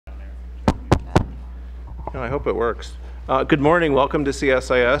I hope it works. Good morning. Welcome to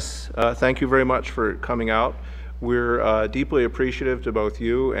CSIS. Thank you very much for coming out. We're deeply appreciative to both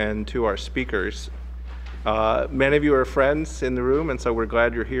you and to our speakers. Many of you are friends in the room, and so we're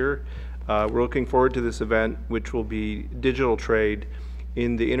glad you're here. We're looking forward to this event, which will be digital trade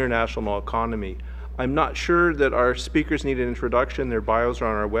in the international economy. I'm not sure that our speakers need an introduction. Their bios are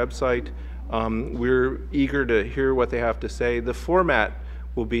on our website. We're eager to hear what they have to say. The format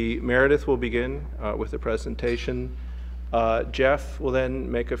will be Meredith will begin with a presentation. Jeff will then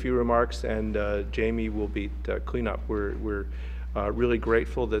make a few remarks, and Jayme will be cleanup. We're really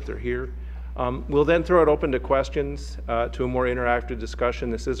grateful that they're here. We'll then throw it open to questions, to a more interactive discussion.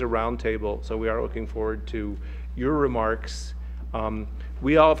 This is a roundtable, so we are looking forward to your remarks.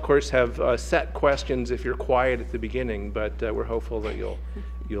 We all, of course, have set questions if you're quiet at the beginning, but we're hopeful that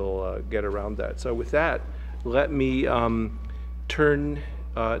you'll get around that. So with that, let me turn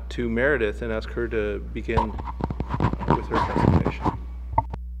to Meredith and ask her to begin with her presentation.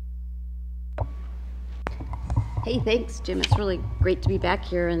 Hey, thanks, Jim. It's really great to be back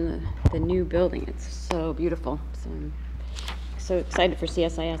here in the new building. It's so beautiful. So I'm so excited for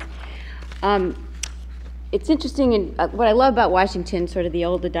CSIS. It's interesting, and what I love about Washington, sort of the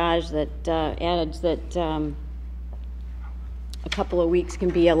old adage that adage that a couple of weeks can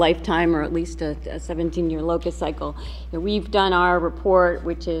be a lifetime, or at least a 17-year locust cycle. You know, we've done our report,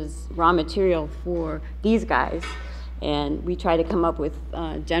 which is raw material for these guys, and we try to come up with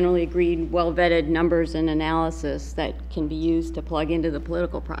generally agreed, well-vetted numbers and analysis that can be used to plug into the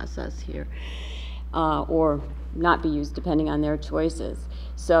political process here, or not be used depending on their choices.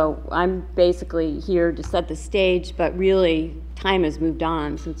 So I'm basically here to set the stage, but really time has moved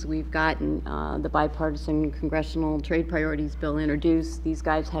on since we've gotten the bipartisan congressional trade priorities bill introduced. These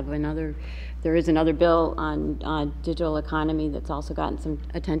guys have there is another bill on digital economy that's also gotten some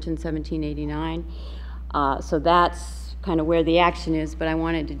attention, 1789. So that's kind of where the action is, but I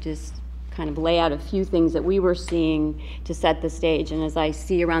wanted to just kind of lay out a few things that we were seeing to set the stage. And as I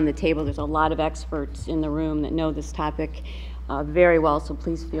see around the table, there's a lot of experts in the room that know this topic very well, so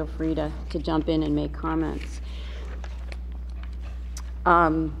please feel free to jump in and make comments.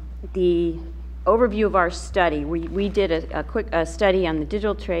 The overview of our study, we did a quick study on the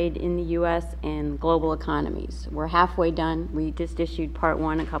digital trade in the US and global economies. We're halfway done. We just issued part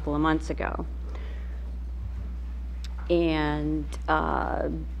one a couple of months ago. And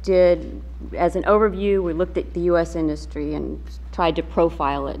did, as an overview, we looked at the US industry and tried to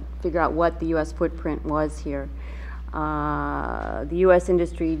profile it, figure out what the US footprint was here. The U.S.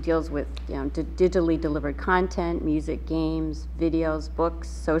 industry deals with digitally delivered content, music, games, videos, books,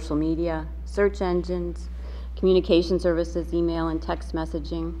 social media, search engines, communication services, email and text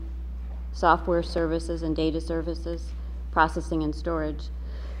messaging, software services and data services, processing and storage,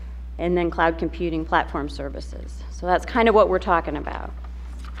 and then cloud computing platform services. So that's kind of what we're talking about.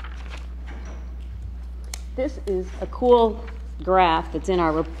 This is a cool graph that's in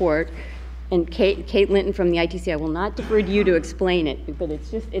our report. And Kate Linton from the ITC, I will not defer to you to explain it, but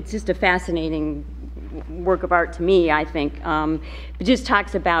it's just a fascinating work of art to me, I think. It just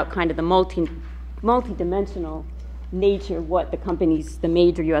talks about kind of the multi-dimensional nature of what the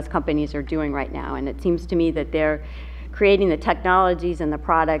major US companies are doing right now. And it seems to me that they're creating the technologies and the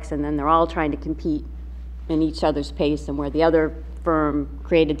products, and then they're all trying to compete in each other's pace, and where the other firm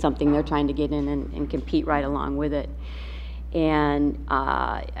created something, they're trying to get in and compete right along with it. And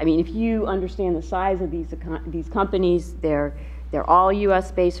I mean, if you understand the size of these companies, they're all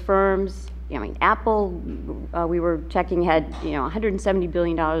U.S.-based firms. I mean, Apple, we were checking, had $170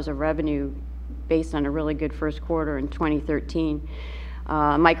 billion of revenue based on a really good first quarter in 2013.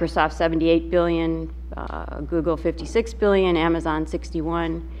 Microsoft, $78 billion. Google, $56 billion. Amazon,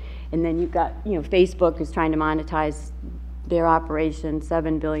 $61. And then you've got Facebook is trying to monetize their operation,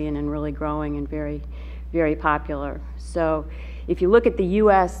 $7 billion, and really growing and very, very popular. So if you look at the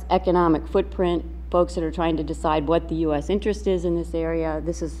U.S. economic footprint, folks that are trying to decide what the U.S. interest is in this area,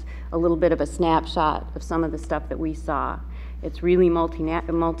 this is a little bit of a snapshot of some of the stuff that we saw. It's really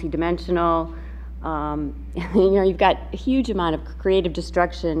multi-dimensional. You've got a huge amount of creative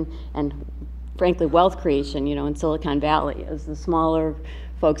destruction and, frankly, wealth creation, in Silicon Valley as the smaller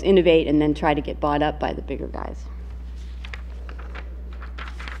folks innovate and then try to get bought up by the bigger guys.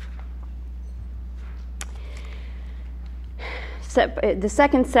 So the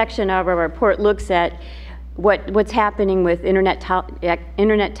second section of our report looks at what's happening with internet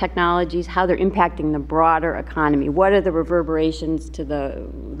technologies, how they're impacting the broader economy. What are the reverberations to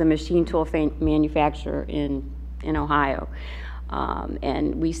the machine tool manufacturer in Ohio?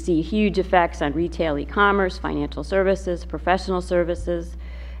 And we see huge effects on retail e-commerce, financial services, professional services,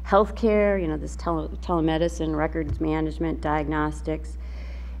 healthcare, this telemedicine, records management, diagnostics,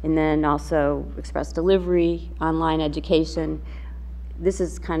 and then also express delivery, online education. This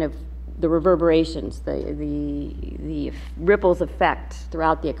is kind of the reverberations, the ripples effect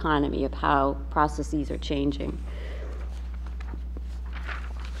throughout the economy of how processes are changing.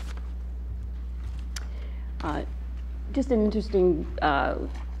 Just an interesting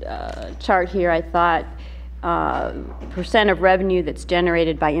chart here, I thought, percent of revenue that's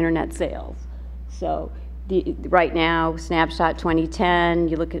generated by internet sales. So right now, snapshot 2010,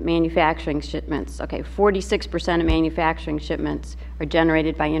 you look at manufacturing shipments. Okay, 46% of manufacturing shipments are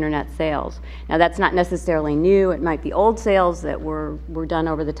generated by internet sales. Now that's not necessarily new. It might be old sales that were done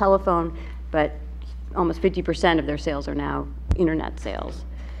over the telephone, but almost 50% of their sales are now internet sales.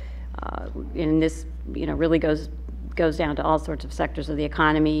 And this, really goes down to all sorts of sectors of the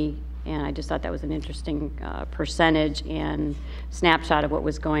economy. And I just thought that was an interesting percentage and snapshot of what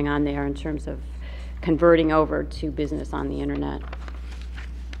was going on there in terms of converting over to business on the internet.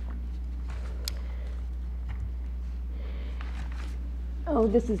 Oh,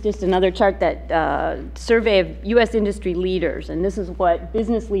 this is just another chart that survey of U.S. industry leaders, and this is what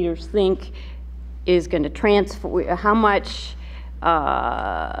business leaders think is going to transform, how much,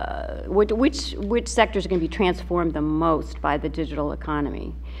 which sectors are going to be transformed the most by the digital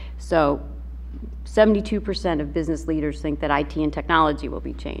economy. So 72% of business leaders think that IT and technology will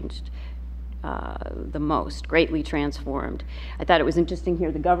be changed the most, greatly transformed. I thought it was interesting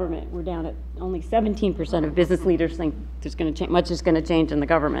here, the government, we're down at only 17% of business leaders think there's going to much is going to change in the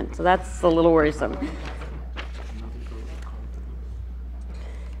government. So that's a little worrisome.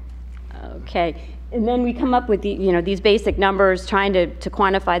 Okay, and then we come up with these basic numbers, trying to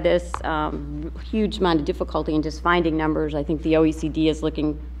quantify this. Huge amount of difficulty in just finding numbers. I think the OECD is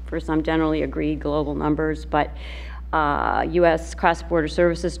looking for some generally agreed global numbers, but U.S. cross-border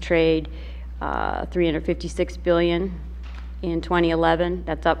services trade, $356 billion in 2011.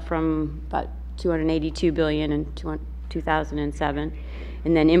 That's up from about $282 billion in 2007.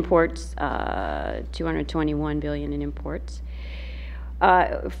 And then imports, $221 billion in imports.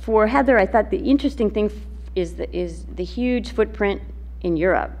 For Heather, I thought the interesting thing is the huge footprint in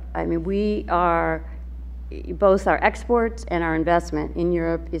Europe. I mean, we are, both our exports and our investment in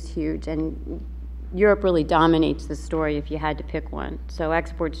Europe is huge, and Europe really dominates the story if you had to pick one. So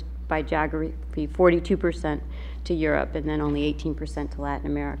exports by geography, 42% to Europe, and then only 18% to Latin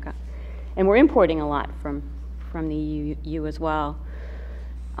America. And we're importing a lot from the EU as well.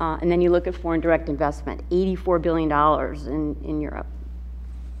 And then you look at foreign direct investment, $84 billion in Europe,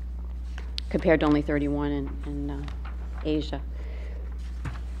 compared to only 31 in Asia.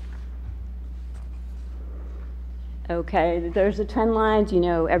 Okay, there's the trend lines.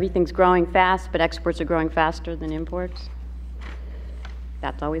 Everything's growing fast, but exports are growing faster than imports.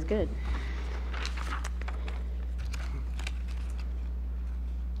 That's always good.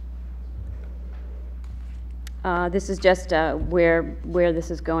 This is just where this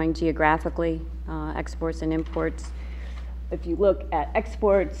is going geographically, exports and imports. If you look at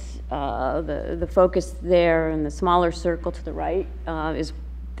exports, the focus there in the smaller circle to the right is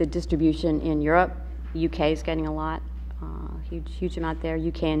the distribution in Europe. The UK is getting a lot, huge amount there.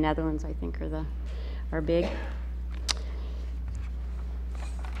 UK and Netherlands, I think, are big.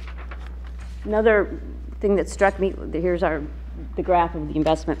 Another thing that struck me, here's the graph of the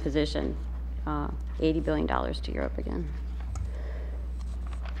investment position, $80 billion to Europe again.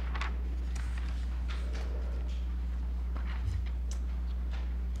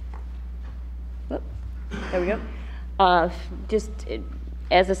 Whoop, there we go. Just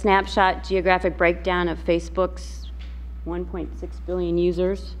as a snapshot, geographic breakdown of Facebook's 1.6 billion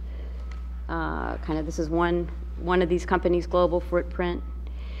users. This is one of these companies' global footprint.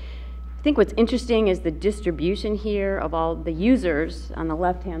 I think what's interesting is the distribution here of all the users on the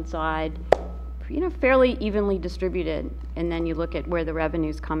left-hand side, fairly evenly distributed. And then you look at where the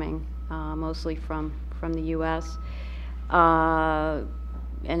revenue's coming, mostly from the U.S. And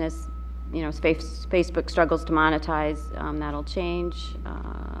as Facebook struggles to monetize, that'll change.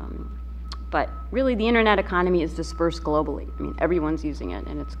 But really, the internet economy is dispersed globally. I mean, everyone's using it,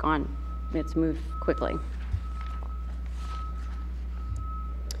 and it's moved quickly.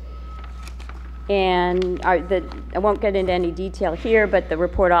 And I won't get into any detail here, but the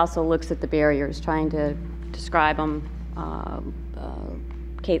report also looks at the barriers, trying to describe them.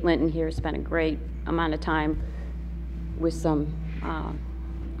 Kate Linton here spent a great amount of time with some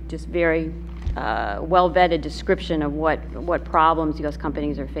just very well-vetted description of what problems U.S.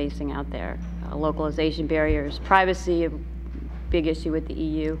 companies are facing out there. Localization barriers, privacy, a big issue with the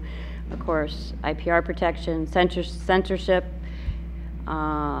EU, of course, IPR protection, censorship,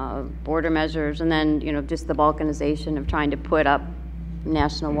 border measures, and then, you know, just the balkanization of trying to put up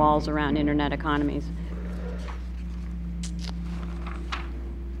national walls around internet economies.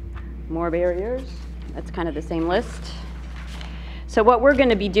 More barriers. That's kind of the same list. So what we're going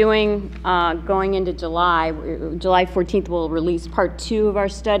to be doing going into July 14th, we'll release part 2 of our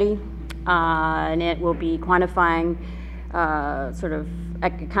study, and it will be quantifying sort of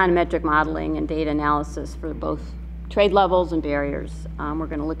econometric modeling and data analysis for both trade levels and barriers. We're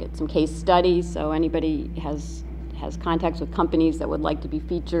going to look at some case studies, so anybody has contacts with companies that would like to be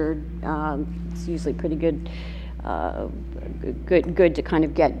featured. It's usually pretty good to kind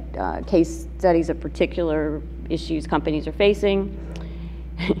of get case studies of particular issues companies are facing.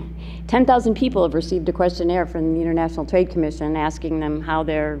 10,000 people have received a questionnaire from the International Trade Commission asking them how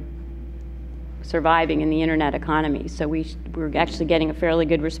they're surviving in the internet economy. So we're actually getting a fairly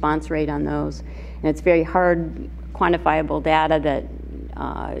good response rate on those. And it's very hard, quantifiable data that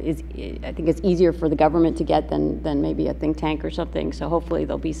I think it's easier for the government to get than maybe a think tank or something. So hopefully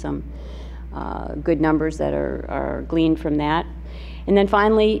there'll be some good numbers that are gleaned from that. And then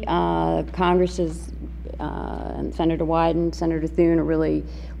finally, Congress and Senator Wyden and Senator Thune are really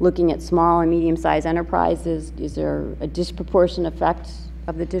looking at small and medium-sized enterprises. Is there a disproportionate effect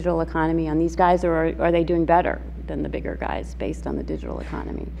of the digital economy on these guys, or are they doing better than the bigger guys based on the digital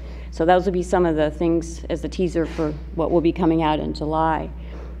economy? So those will be some of the things as a teaser for what will be coming out in July.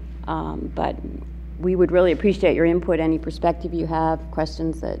 But we would really appreciate your input, any perspective you have,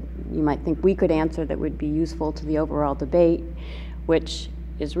 questions that you might think we could answer that would be useful to the overall debate, which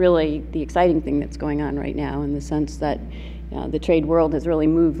is really the exciting thing that's going on right now, in the sense that the trade world has really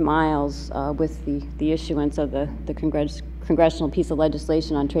moved miles with the issuance of the congressional piece of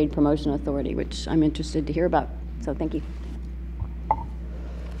legislation on trade promotion authority, which I'm interested to hear about. So thank you.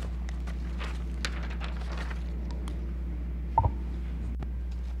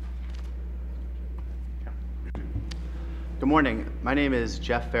 Good morning. My name is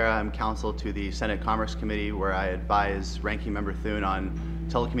Jeff Farrah. I'm counsel to the Senate Commerce Committee, where I advise Ranking Member Thune on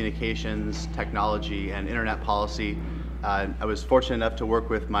telecommunications, technology, and internet policy. I was fortunate enough to work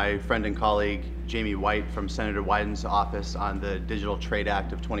with my friend and colleague Jayme White from Senator Wyden's office on the Digital Trade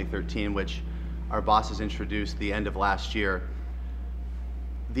Act of 2013, which our bosses introduced the end of last year.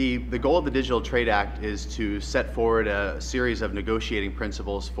 The goal of the Digital Trade Act is to set forward a series of negotiating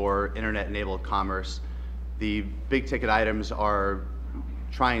principles for internet-enabled commerce. The big ticket items are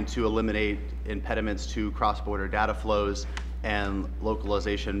trying to eliminate impediments to cross-border data flows and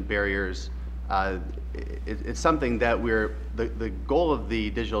localization barriers. It's something that the goal of the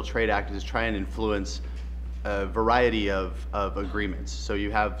Digital Trade Act is to try and influence a variety of agreements. So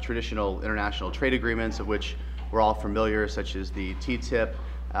you have traditional international trade agreements, of which we're all familiar, such as the TTIP,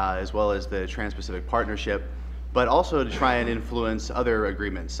 as well as the Trans-Pacific Partnership, but also to try and influence other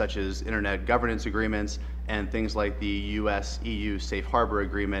agreements, such as internet governance agreements and things like the US-EU Safe Harbor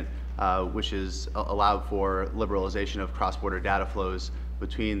Agreement, which is allowed for liberalization of cross-border data flows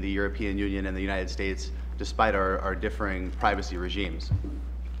between the European Union and the United States, despite our differing privacy regimes.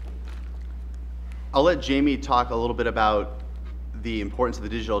 I'll let Jayme talk a little bit about the importance of the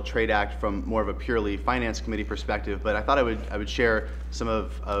Digital Trade Act from more of a purely Finance Committee perspective, but I thought I would share some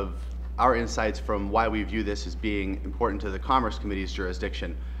of our insights from why we view this as being important to the Commerce Committee's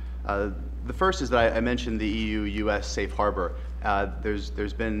jurisdiction. The first is that I mentioned the EU-US Safe Harbor.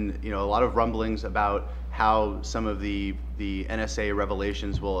 There's been a lot of rumblings about how some of the NSA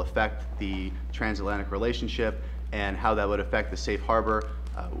revelations will affect the transatlantic relationship and how that would affect the Safe Harbor.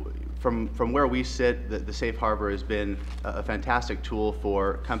 From where we sit, the Safe Harbor has been a fantastic tool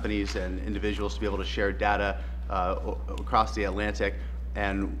for companies and individuals to be able to share data across the Atlantic,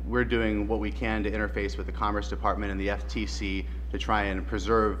 and we're doing what we can to interface with the Commerce Department and the FTC to try and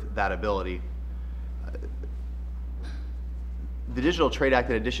preserve that ability. The Digital Trade Act,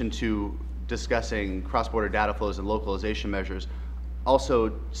 in addition to discussing cross-border data flows and localization measures,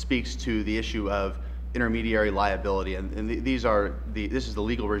 also speaks to the issue of intermediary liability, and this is the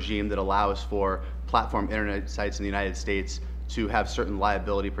legal regime that allows for platform internet sites in the United States to have certain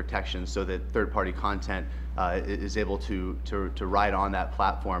liability protections so that third-party content is able to ride on that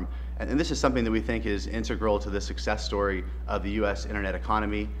platform. And this is something that we think is integral to the success story of the U.S. internet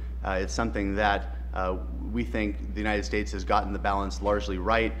economy. It's something that we think the United States has gotten the balance largely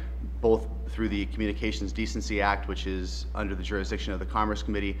right, both through the Communications Decency Act, which is under the jurisdiction of the Commerce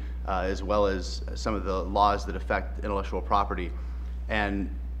Committee, as well as some of the laws that affect intellectual property. And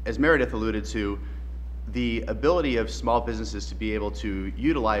as Meredith alluded to, the ability of small businesses to be able to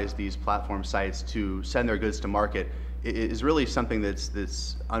utilize these platform sites to send their goods to market is really something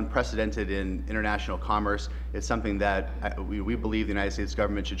that's unprecedented in international commerce. It's something that we believe the United States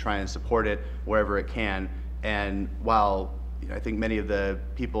government should try and support it wherever it can. And while I think many of the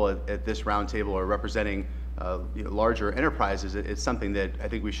people at this roundtable are representing larger enterprises, it's something that I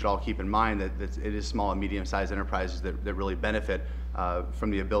think we should all keep in mind, that it is small and medium-sized enterprises that really benefit from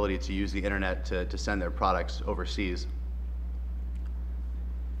the ability to use the internet to send their products overseas.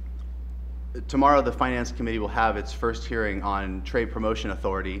 Tomorrow, the Finance Committee will have its first hearing on Trade Promotion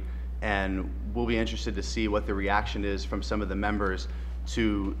Authority, and we'll be interested to see what the reaction is from some of the members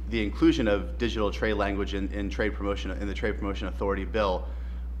to the inclusion of digital trade language in the Trade Promotion Authority bill.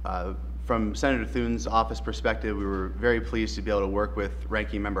 From Senator Thune's office perspective, we were very pleased to be able to work with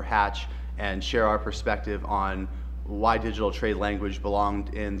Ranking Member Hatch and share our perspective on why digital trade language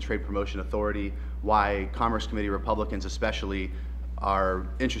belonged in the Trade Promotion Authority, why Commerce Committee Republicans especially are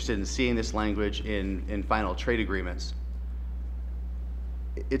interested in seeing this language in final trade agreements.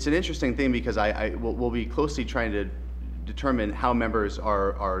 It's an interesting thing because we'll be closely trying to determine how members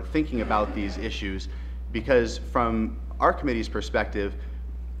are thinking about these issues, because from our committee's perspective,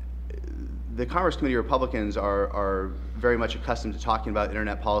 the Commerce Committee Republicans are very much accustomed to talking about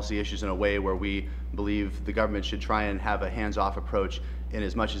internet policy issues in a way where we believe the government should try and have a hands-off approach in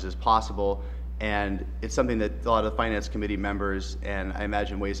as much as is possible. And it's something that a lot of the Finance Committee members, and I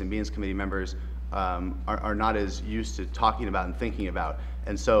imagine Ways and Means Committee members, are not as used to talking about and thinking about.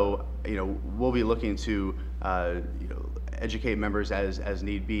 And so, we'll be looking to educate members as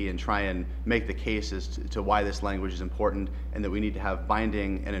need be and try and make the case as to why this language is important, and that we need to have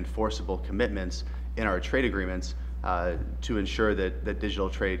binding and enforceable commitments in our trade agreements to ensure that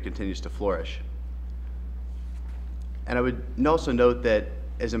digital trade continues to flourish. And I would also note that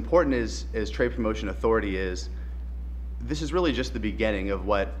as important as Trade Promotion Authority is, this is really just the beginning of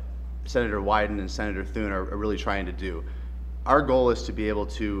what Senator Wyden and Senator Thune are really trying to do. Our goal is to be able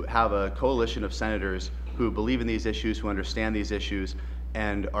to have a coalition of senators who believe in these issues, who understand these issues,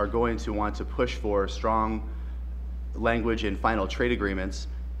 and are going to want to push for strong language in final trade agreements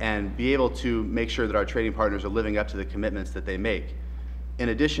and be able to make sure that our trading partners are living up to the commitments that they make. In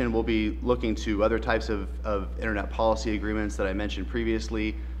addition, we'll be looking to other types of internet policy agreements that I mentioned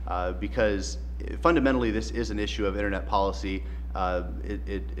previously, because fundamentally this is an issue of internet policy.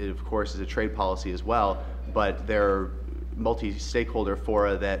 It of course is a trade policy as well, but there are multi-stakeholder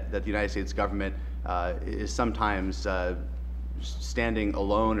fora that the United States government is sometimes standing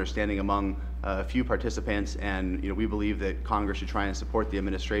alone or standing among a few participants, and we believe that Congress should try and support the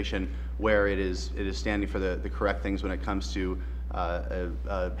administration where it is standing for the correct things when it comes to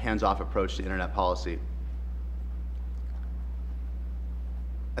a hands-off approach to internet policy.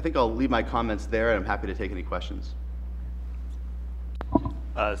 I think I'll leave my comments there, and I'm happy to take any questions.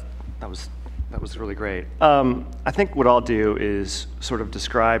 That was really great. I think what I'll do is sort of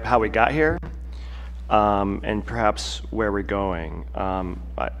describe how we got here, and perhaps where we're going.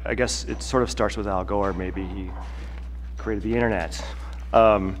 I guess it sort of starts with Al Gore. Maybe he created the internet.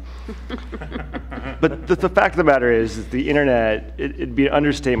 But the fact of the matter is that the internet, it'd be an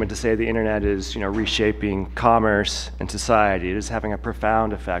understatement to say the internet is reshaping commerce and society. It is having a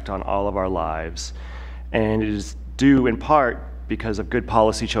profound effect on all of our lives, and it is due in part because of good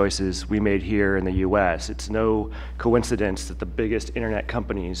policy choices we made here in the US. It's no coincidence that the biggest internet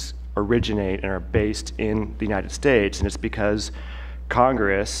companies originate and are based in the United States, and it's because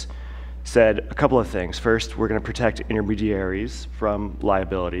Congress said a couple of things. First, we're going to protect intermediaries from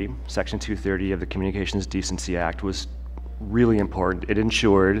liability. Section 230 of the Communications Decency Act was really important. It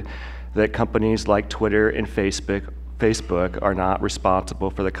ensured that companies like Twitter and Facebook are not responsible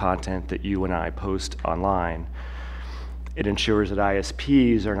for the content that you and I post online. It ensures that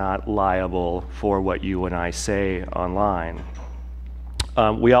ISPs are not liable for what you and I say online.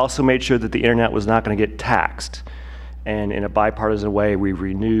 We also made sure that the internet was not going to get taxed. And in a bipartisan way, we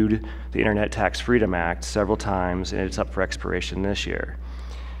renewed the Internet Tax Freedom Act several times, and it's up for expiration this year.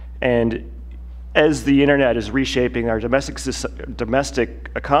 And as the internet is reshaping our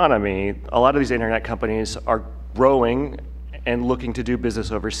domestic economy, a lot of these internet companies are growing and looking to do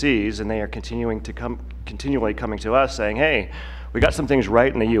business overseas, and they are continually coming to us saying, hey, we got some things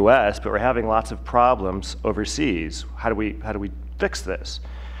right in the US, but we're having lots of problems overseas. How do we fix this?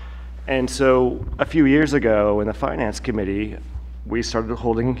 And so a few years ago in the Finance Committee, we started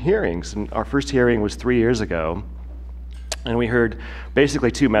holding hearings. And our first hearing was 3 years ago. And we heard basically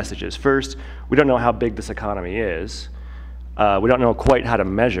two messages. First, we don't know how big this economy is. We don't know quite how to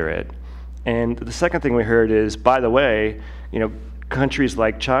measure it. And the second thing we heard is, by the way, countries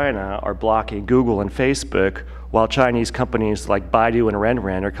like China are blocking Google and Facebook, while Chinese companies like Baidu and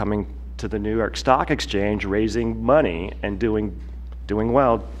Renren are coming to the New York Stock Exchange, raising money and doing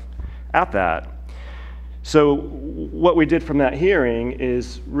well at that. So what we did from that hearing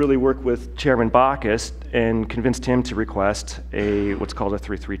is really work with Chairman Baucus and convinced him to request what's called a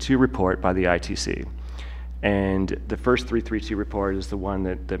 332 report by the ITC. And the first 332 report is the one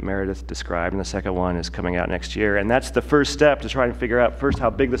that Meredith described, and the second one is coming out next year. And that's the first step to try and figure out first how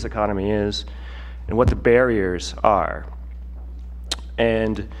big this economy is and what the barriers are.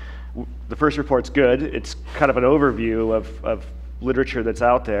 And the first report's good. It's kind of an overview of literature that's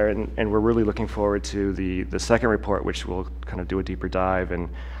out there, and we're really looking forward to the second report, which will kind of do a deeper dive and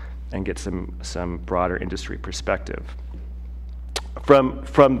get some broader industry perspective. From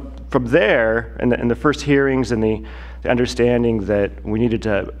there, and the first hearings and the understanding that we needed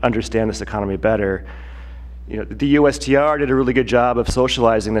to understand this economy better, the USTR did a really good job of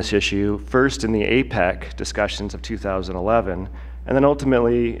socializing this issue, first in the APEC discussions of 2011, and then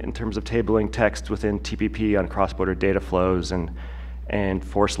ultimately in terms of tabling text within TPP on cross-border data flows and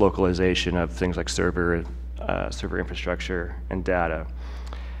forced localization of things like server infrastructure and data.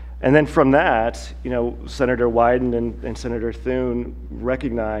 And then from that, Senator Wyden and Senator Thune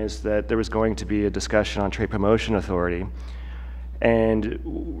recognized that there was going to be a discussion on trade promotion authority,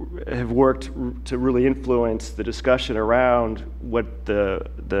 and have worked to really influence the discussion around what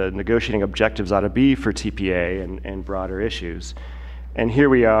the negotiating objectives ought to be for TPA and broader issues. And here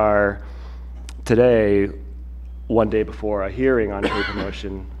we are today, one day before a hearing on trade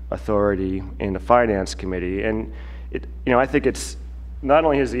promotion authority in the Finance Committee. And I think it's not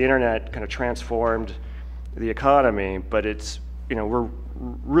only has the internet kind of transformed the economy, but we're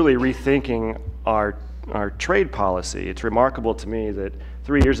really rethinking our trade policy. It's remarkable to me that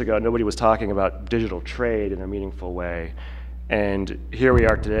 3 years ago, nobody was talking about digital trade in a meaningful way. And here we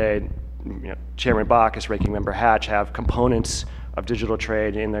are today, Chairman Baucus, Ranking Member Hatch have components of digital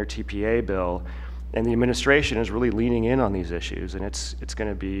trade in their TPA bill. And the administration is really leaning in on these issues. And it's going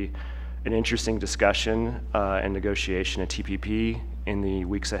to be an interesting discussion and negotiation at TPP in the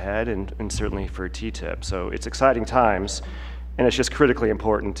weeks ahead, and certainly for TTIP. So it's exciting times. And it's just critically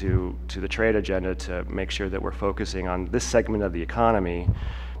important to the trade agenda to make sure that we're focusing on this segment of the economy,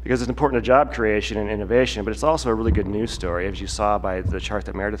 because it's important to job creation and innovation, but it's also a really good news story, as you saw by the chart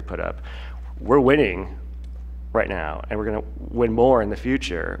that Meredith put up. We're winning right now, and we're going to win more in the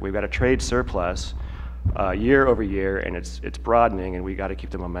future. We've got a trade surplus year over year, and it's broadening, and we got to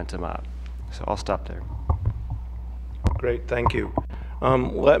keep the momentum up. So I'll stop there. Great, thank you.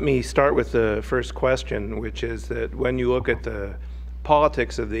 Let me start with the first question, which is that when you look at the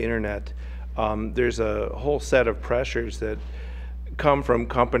politics of the internet, there's a whole set of pressures that come from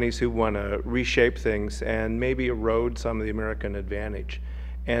companies who want to reshape things and maybe erode some of the American advantage.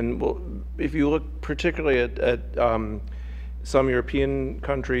 And if you look particularly at some European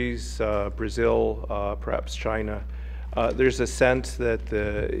countries, Brazil, perhaps China, there's a sense that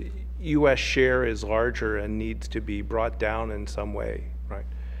the U.S. share is larger and needs to be brought down in some way, right?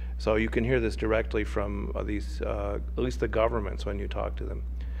 So you can hear this directly from these, at least the governments when you talk to them.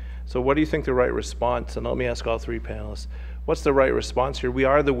 So what do you think the right response, and let me ask all three panelists, what's the right response here? We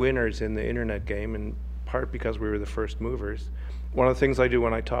are the winners in the internet game, in part because we were the first movers. One of the things I do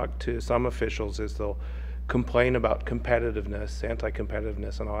when I talk to some officials is they'll complain about competitiveness,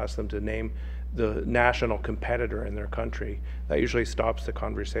 anti-competitiveness, and I'll ask them to name the national competitor in their country. That usually stops the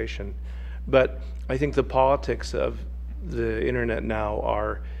conversation. But I think the politics of the internet now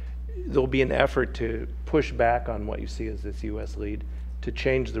are, there'll be an effort to push back on what you see as this US lead, to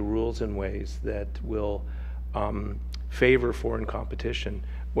change the rules in ways that will favor foreign competition.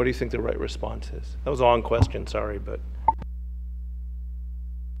 What do you think the right response is? That was a long question, sorry, but.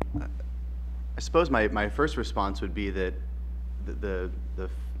 I suppose my first response would be that the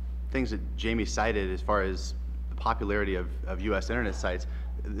things that Jayme cited as far as the popularity of U.S. internet sites,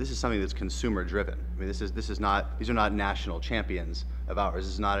 this is something that's consumer driven. I mean, these are not national champions of ours.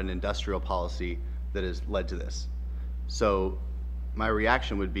 This is not an industrial policy that has led to this. So my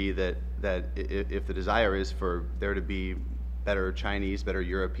reaction would be that if the desire is for there to be better Chinese, better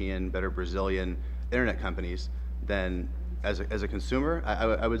European, better Brazilian internet companies, then as a consumer,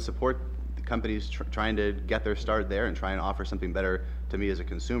 I would support the companies trying to get their start there and try and offer something better to me as a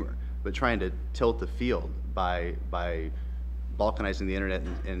consumer. But trying to tilt the field by balkanizing the internet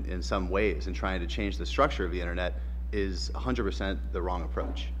in some ways and trying to change the structure of the internet is 100% the wrong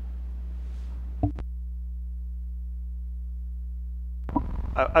approach.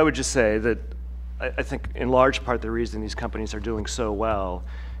 I would just say that I think in large part the reason these companies are doing so well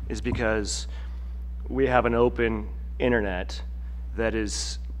is because we have an open internet that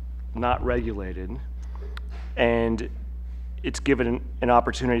is not regulated, and it's given an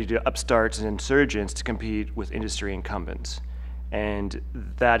opportunity to upstarts and insurgents to compete with industry incumbents. And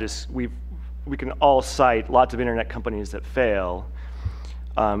that is, we can all cite lots of internet companies that fail,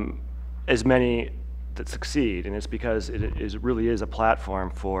 as many that succeed, and it's because it really is a platform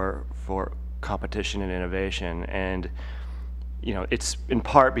for competition and innovation. And it's in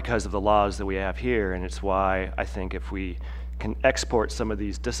part because of the laws that we have here, and it's why I think if we can export some of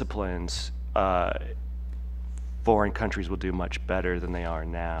these disciplines, foreign countries will do much better than they are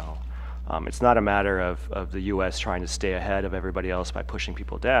now. It's not a matter of the U.S. trying to stay ahead of everybody else by pushing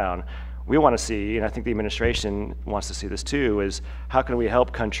people down. We want to see, and I think the administration wants to see this too, is how can we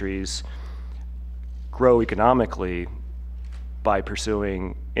help countries grow economically by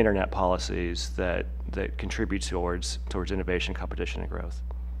pursuing internet policies that contribute towards innovation, competition, and growth.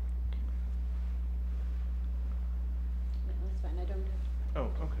 That's fine. I don't. Oh,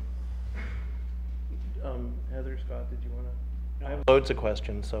 okay. Heather, Scott, did you want to? I have loads of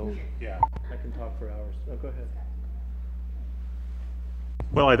questions, so yeah, I can talk for hours. Oh, go ahead.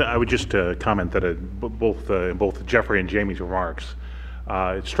 Well, I would just comment that both Jeffrey and Jayme's remarks,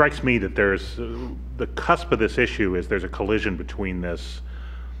 it strikes me that there's the cusp of this issue is there's a collision between this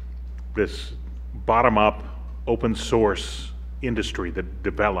bottom-up open source industry that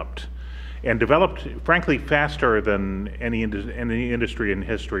developed frankly faster than any industry in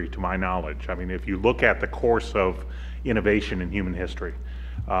history, to my knowledge. I mean, if you look at the course of innovation in human history,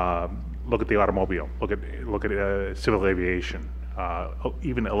 look at the automobile, look at civil aviation,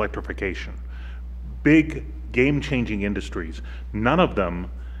 even electrification, big game-changing industries. None of them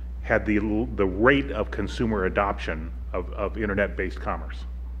had the rate of consumer adoption of internet-based commerce.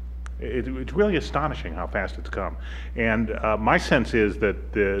 It's really astonishing how fast it's come. And my sense is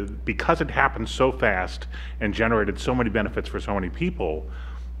that because it happened so fast and generated so many benefits for so many people,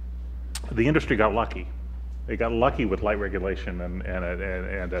 the industry got lucky. They got lucky with light regulation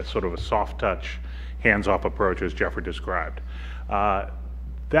and a sort of a soft touch, hands-off approach as Jeffrey described.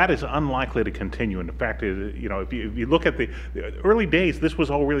 That is unlikely to continue. And in fact, if you look at the early days, this was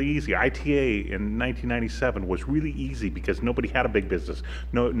all really easy. ITA in 1997 was really easy because nobody had a big business.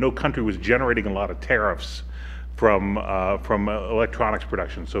 No country was generating a lot of tariffs from electronics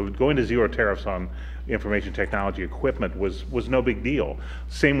production. So going to zero tariffs on information technology equipment was no big deal.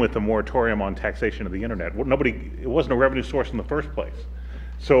 Same with the moratorium on taxation of the internet. It wasn't a revenue source in the first place.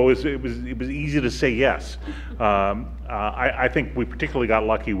 So it was easy to say yes. I think we particularly got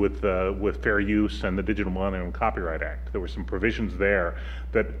lucky with fair use and the Digital Millennium Copyright Act. There were some provisions there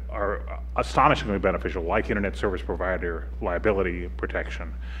that are astonishingly beneficial, like internet service provider liability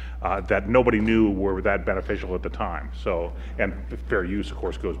protection, that nobody knew were that beneficial at the time. So, and fair use, of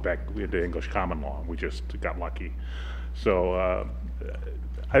course, goes back into English common law. We just got lucky. So.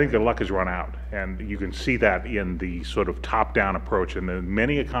 I think the luck has run out, and you can see that in the sort of top-down approach in the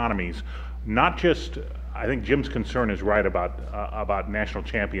many economies. Not just, I think Jim's concern is right about national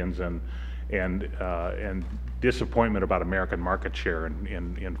champions and disappointment about American market share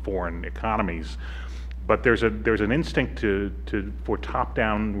in foreign economies, but there's an instinct for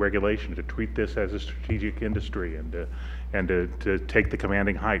top-down regulation to treat this as a strategic industry and to take the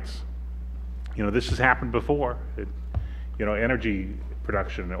commanding heights. This has happened before. Energy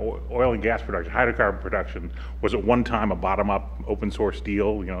production, oil and gas production, hydrocarbon production was at one time a bottom-up open source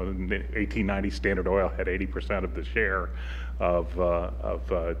deal. In 1890, Standard Oil had 80% of the share of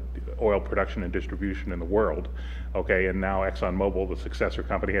oil production and distribution in the world. Okay, and now ExxonMobil, the successor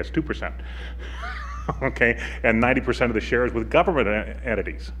company, has 2%. Okay, and 90% of the shares with government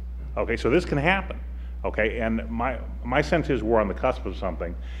entities. Okay, so this can happen. Okay, and my sense is we're on the cusp of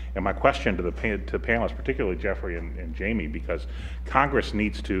something, and my question to the panelists, particularly Jeffrey and Jayme, because Congress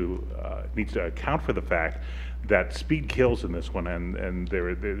needs to account for the fact that speed kills in this one, and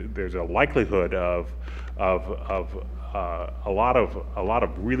there's a likelihood of a lot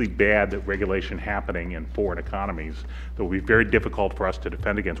of really bad regulation happening in foreign economies that will be very difficult for us to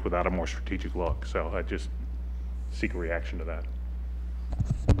defend against without a more strategic look. So I just seek a reaction to that,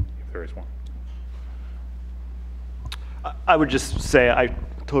 if there is one. I would just say I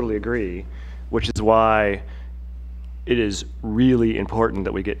totally agree, which is why it is really important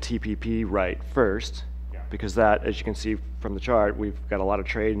that we get TPP right first, because that, as you can see from the chart, we've got a lot of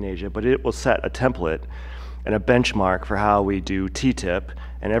trade in Asia, but it will set a template and a benchmark for how we do TTIP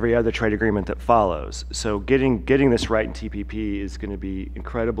and every other trade agreement that follows. So getting this right in TPP is going to be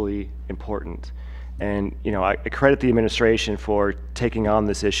incredibly important. And I credit the administration for taking on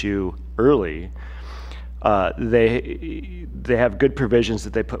this issue early. They have good provisions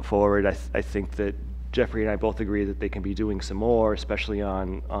that they put forward. I think that Jeffrey and I both agree that they can be doing some more, especially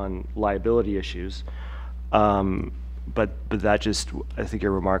on liability issues. but that just, I think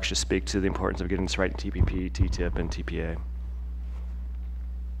your remarks just speak to the importance of getting this right in TPP, TTIP, and TPA.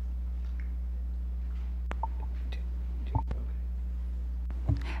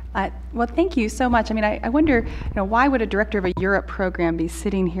 Well, thank you so much. I mean, I wonder, why would a director of a Europe program be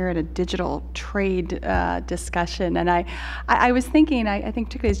sitting here at a digital trade discussion? And I was thinking, I think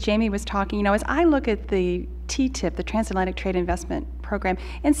particularly as Jayme was talking, as I look at the TTIP, the Transatlantic Trade Investment Program,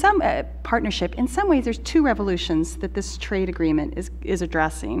 in some partnership, in some ways there's two revolutions that this trade agreement is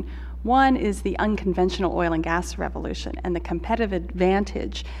addressing. One is the unconventional oil and gas revolution and the competitive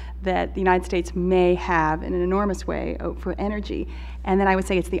advantage that the United States may have in an enormous way for energy. And then I would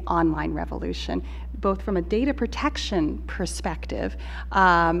say it's the online revolution, both from a data protection perspective,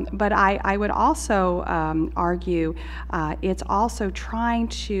 but I would also argue it's also trying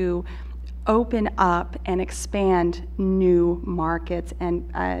to open up and expand new markets.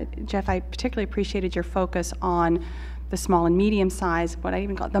 And Jeff, I particularly appreciated your focus on the small and medium size, what I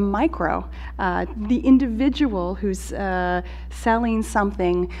even call it, the micro, the individual who's selling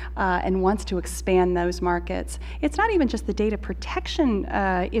something and wants to expand those markets. It's not even just the data protection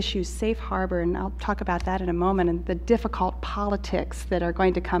issues, safe harbor, and I'll talk about that in a moment, and the difficult politics that are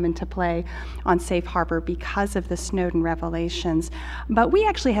going to come into play on safe harbor because of the Snowden revelations. But we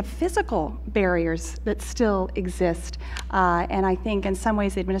actually have physical barriers that still exist, and I think in some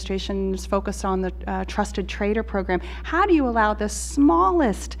ways the administration is focused on the Trusted Trader Program. How do you allow the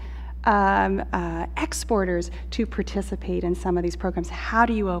smallest exporters to participate in some of these programs? How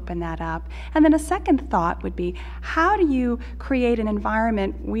do you open that up? And then a second thought would be, how do you create an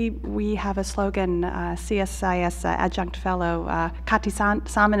environment? We have a slogan, CSIS adjunct fellow Kati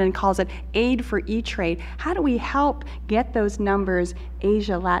Samanen calls it aid for E-Trade. How do we help get those numbers,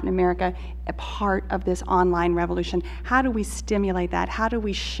 Asia, Latin America, a part of this online revolution? How do we stimulate that? How do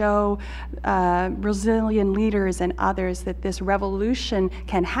we show Brazilian leaders and others that this revolution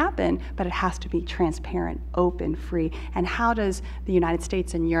can happen, but it has to be transparent, open, free? And how does the United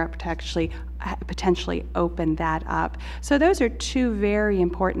States and Europe to actually potentially open that up? So those are two very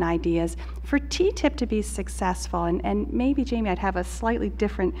important ideas. For TTIP to be successful, and maybe, Jayme, I'd have a slightly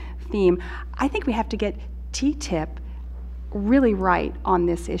different theme. I think we have to get TTIP really right on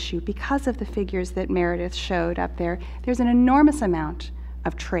this issue because of the figures that Meredith showed up there. There's an enormous amount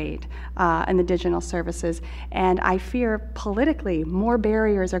of trade in the digital services, and I fear politically more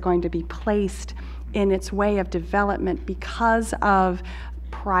barriers are going to be placed in its way of development because of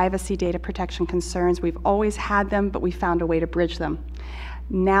privacy data protection concerns. We've always had them, but we found a way to bridge them.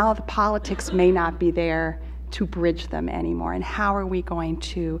 Now the politics may not be there to bridge them anymore, and how are we going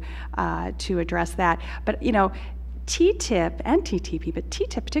to address that? But TTIP and TTP, but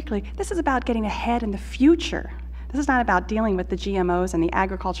TTIP particularly, this is about getting ahead in the future. This is not about dealing with the GMOs and the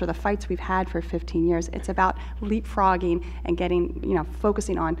agriculture, the fights we've had for 15 years. It's about leapfrogging and getting,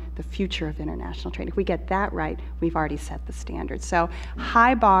 focusing on the future of international trade. If we get that right, we've already set the standard. So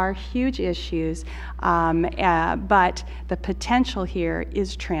high bar, huge issues, but the potential here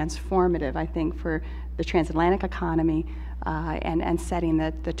is transformative, I think, for the transatlantic economy, and setting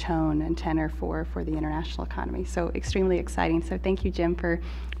the tone and tenor for the international economy. So extremely exciting. So thank you, Jim, for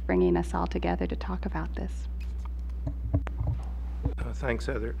bringing us all together to talk about this. Thanks,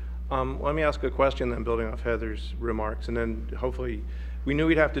 Heather. Let me ask a question then, building off Heather's remarks, and then hopefully, we knew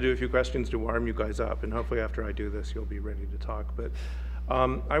we'd have to do a few questions to warm you guys up, and hopefully after I do this, you'll be ready to talk. But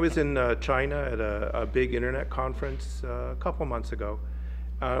I was in China at a big internet conference a couple months ago.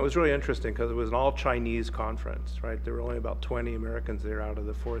 It was really interesting because it was an all-Chinese conference, right? There were only about 20 Americans there out of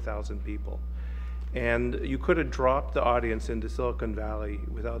the 4,000 people. And you could have dropped the audience into Silicon Valley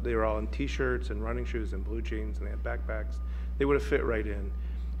without, they were all in t-shirts and running shoes and blue jeans, and they had backpacks. They would have fit right in.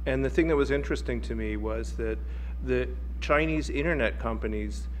 And the thing that was interesting to me was that the Chinese internet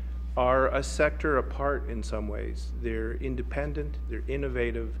companies are a sector apart in some ways. They're independent, they're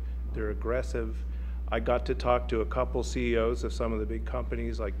innovative, they're aggressive. I got to talk to a couple CEOs of some of the big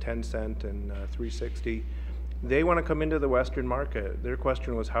companies like Tencent and 360. They want to come into the Western market. Their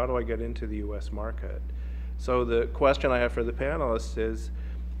question was, how do I get into the US market? So the question I have for the panelists is,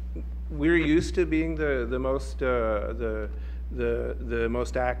 we're used to being the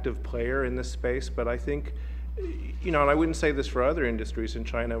most active player in this space, but I think, and I wouldn't say this for other industries in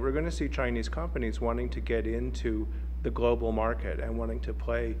China, we're going to see Chinese companies wanting to get into the global market and wanting to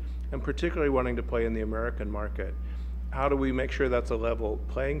play, and particularly wanting to play in the American market. How do we make sure that's a level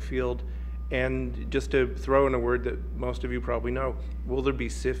playing field? And just to throw in a word that most of you probably know, will there be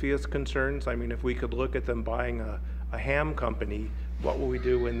CFIUS concerns? I mean, if we could look at them buying a ham company, what will we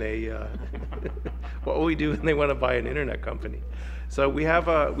do when they want to buy an internet company? So we have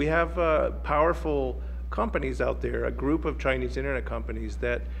powerful companies out there, a group of Chinese internet companies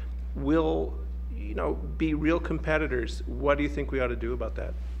that will, be real competitors. What do you think we ought to do about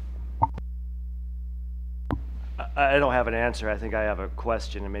that? I don't have an answer. I think I have a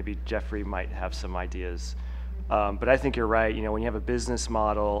question, and maybe Jeffrey might have some ideas. But I think you're right. When you have a business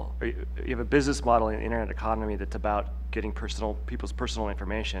model, or you have a business model in the internet economy that's about getting people's personal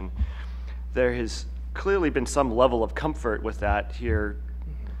information, there has clearly been some level of comfort with that here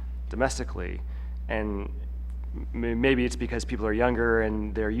domestically, and maybe it's because people are younger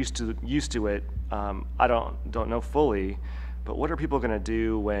and they're used to it. I don't know fully, but what are people going to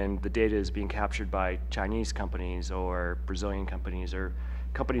do when the data is being captured by Chinese companies or Brazilian companies or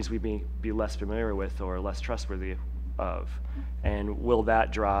companies we'd be less familiar with or less trustworthy of? And will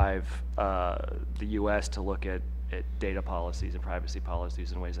that drive the U.S. to look at data policies and privacy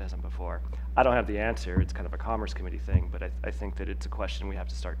policies in ways it hasn't before? I don't have the answer. It's kind of a Commerce Committee thing, but I think that it's a question we have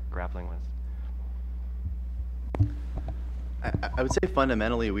to start grappling with. I would say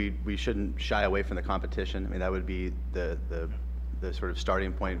fundamentally we shouldn't shy away from the competition. I mean, that would be the sort of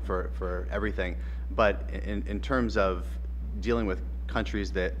starting point for everything. But in terms of dealing with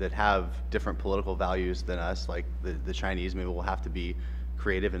countries that have different political values than us, like the Chinese, maybe we'll have to be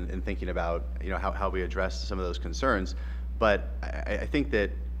creative in thinking about how we address some of those concerns. But I think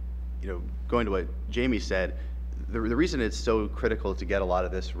that going to what Jayme said, the reason it's so critical to get a lot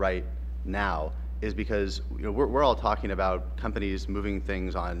of this right now is because we're all talking about companies moving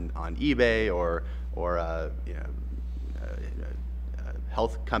things on eBay or a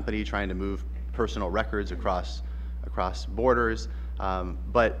health company trying to move personal records across borders,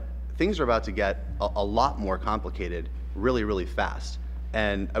 but things are about to get a lot more complicated really, really fast.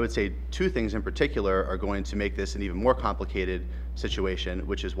 And I would say two things in particular are going to make this an even more complicated situation,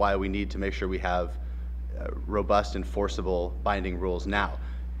 which is why we need to make sure we have robust, enforceable, binding rules now.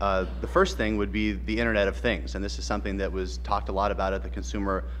 The first thing would be the Internet of Things, and this is something that was talked a lot about at the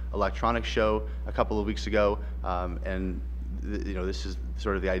Consumer Electronics Show a couple of weeks ago, and this is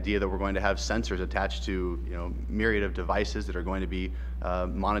sort of the idea that we're going to have sensors attached to myriad of devices that are going to be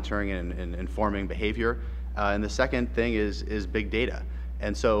monitoring and informing behavior. And the second thing is big data.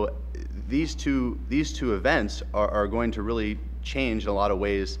 And so these two events are going to really change in a lot of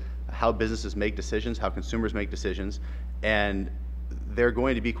ways how businesses make decisions, how consumers make decisions, and they're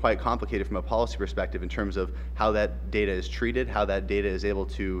going to be quite complicated from a policy perspective in terms of how that data is treated, how that data is able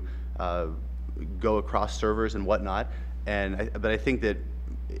to go across servers and whatnot. But I think that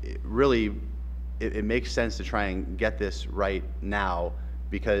it makes sense to try and get this right now,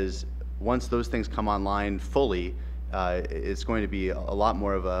 because once those things come online fully, it's going to be a lot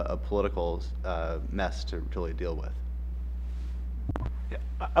more of a political mess to really deal with. Yeah,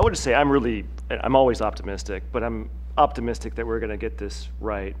 I would say I'm always optimistic, but I'm optimistic that we're going to get this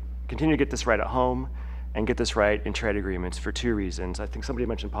right, continue to get this right at home, and get this right in trade agreements for two reasons. I think somebody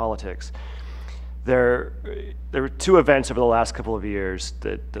mentioned politics. There were two events over the last couple of years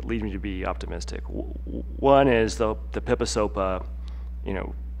that lead me to be optimistic. One is the PIPA-SOPA,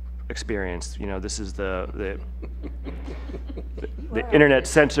 experience. This is the internet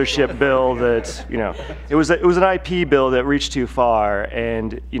censorship bill that, it was an IP bill that reached too far,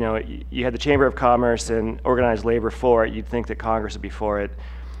 and you had the Chamber of Commerce and organized labor for it. You'd think that Congress would be for it,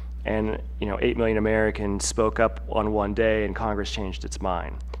 and 8 million Americans spoke up on one day, and Congress changed its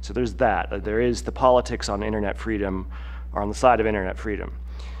mind. So there's that. There is the politics on internet freedom, or on the side of internet freedom.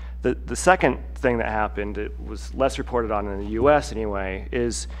 The second thing that happened, it was less reported on in the U.S. anyway,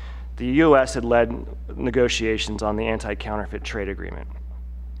 is the U.S. had led negotiations on the anti-counterfeit trade agreement,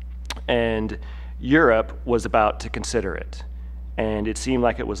 and Europe was about to consider it, and it seemed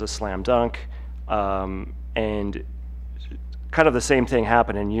like it was a slam dunk, and kind of the same thing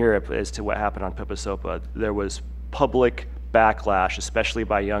happened in Europe as to what happened on PIPA-SOPA. There was public backlash, especially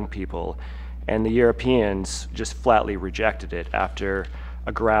by young people, and the Europeans just flatly rejected it after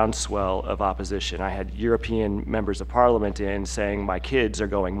a groundswell of opposition. I had European members of parliament in saying, my kids are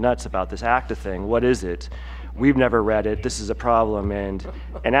going nuts about this ACTA thing. What is it? We've never read it. This is a problem. And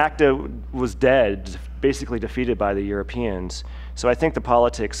ACTA was dead, basically defeated by the Europeans. So I think the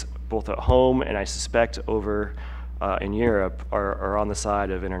politics, both at home and I suspect over in Europe, are on the side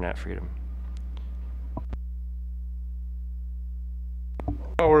of internet freedom.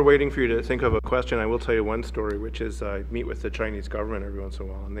 While we're waiting for you to think of a question, I will tell you one story, which is I meet with the Chinese government every once in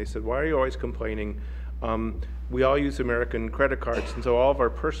a while, and they said, why are you always complaining? We all use American credit cards, and so all of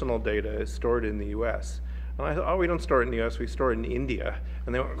our personal data is stored in the U.S. And I thought, oh, we don't store it in the U.S., we store it in India.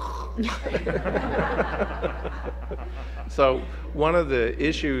 And they went, So one of the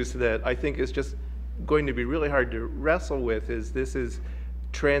issues that I think is just going to be really hard to wrestle with is this is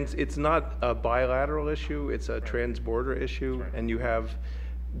it's not a bilateral issue, it's a trans-border issue, and you have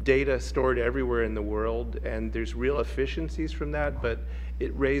data stored everywhere in the world, and there's real efficiencies from that, but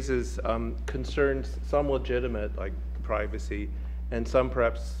it raises concerns, some legitimate, like privacy, and some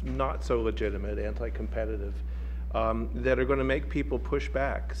perhaps not so legitimate, anti-competitive, that are going to make people push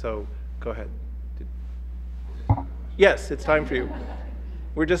back. So go ahead. Yes, it's time for you.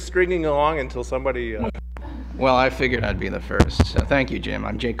 We're just stringing along until somebody... Well, I figured I'd be the first. So thank you, Jim.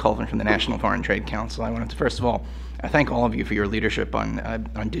 I'm Jake Colvin from the National Foreign Trade Council. I wanted to, first of all, thank all of you for your leadership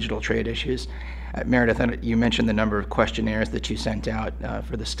on digital trade issues. Meredith, you mentioned the number of questionnaires that you sent out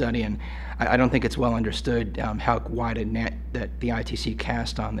for the study, and I don't think it's well understood how wide a net that the ITC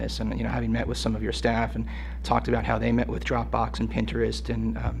cast on this. And having met with some of your staff and talked about how they met with Dropbox and Pinterest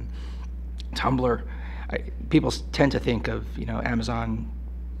and Tumblr, people tend to think of Amazon,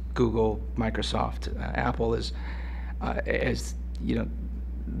 Google, Microsoft, Apple as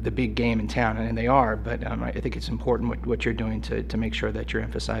the big game in town, and they are, but I think it's important what you're doing to make sure that you're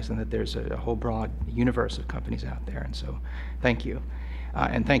emphasizing that there's a whole broad universe of companies out there, and so thank you.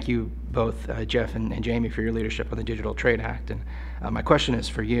 And thank you both, Jeff and Jayme, for your leadership on the Digital Trade Act. And my question is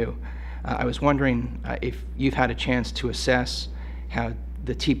for you. I was wondering if you've had a chance to assess how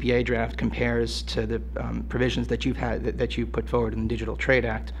the TPA draft compares to the provisions that that you put forward in the Digital Trade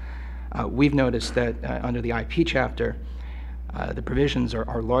Act. We've noticed that under the IP chapter, the provisions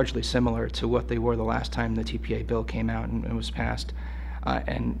are largely similar to what they were the last time the TPA bill came out and was passed.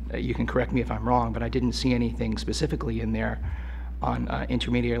 And you can correct me if I'm wrong, but I didn't see anything specifically in there on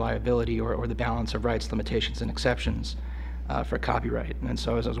intermediary liability or the balance of rights, limitations, and exceptions for copyright. And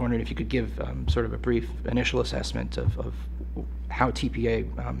so I was wondering if you could give sort of a brief initial assessment of how TPA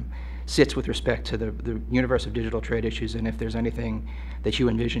sits with respect to the universe of digital trade issues, and if there's anything that you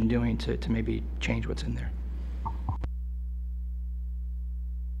envision doing to maybe change what's in there.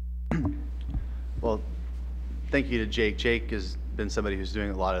 Well, thank you to Jake. Jake has been somebody who's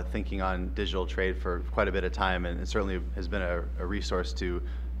doing a lot of thinking on digital trade for quite a bit of time, and it certainly has been a resource to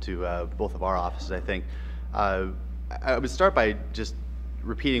both of our offices, I think. I would start by just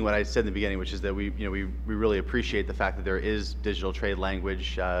repeating what I said in the beginning, which is that we really appreciate the fact that there is digital trade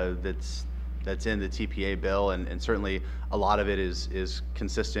language that's in the TPA bill, and certainly a lot of it is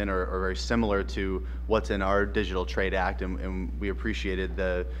consistent or very similar to what's in our Digital Trade Act, and we appreciated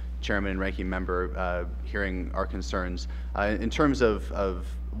the chairman and ranking member hearing our concerns. In terms of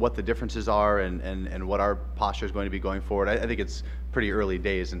what the differences are and what our posture is going to be going forward, I think it's pretty early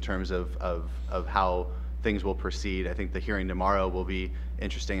days in terms of how things will proceed. I think the hearing tomorrow will be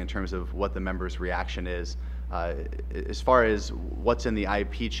interesting in terms of what the members' reaction is. As far as what's in the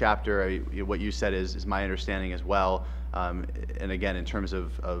IP chapter, what you said is my understanding as well. And again, in terms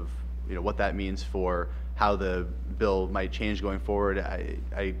of what that means for how the bill might change going forward,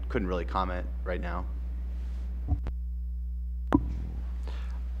 I couldn't really comment right now.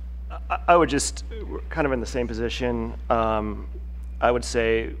 I would just, we're kind of in the same position. I would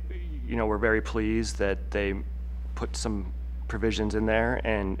say, we're very pleased that they put some provisions in there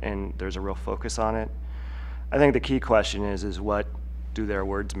and there's a real focus on it. I think the key question is what do their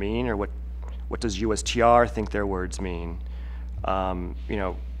words mean, or what does USTR think their words mean?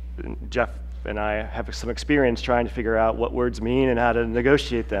 Jeff and I have some experience trying to figure out what words mean and how to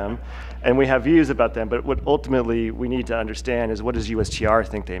negotiate them, and we have views about them, but what ultimately we need to understand is what does USTR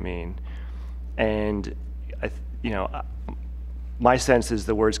think they mean? And my sense is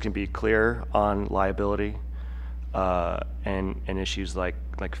the words can be clear on liability and issues like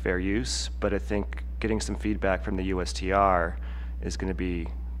fair use, but I think getting some feedback from the USTR is going to be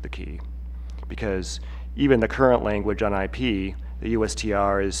the key, because even the current language on IP, the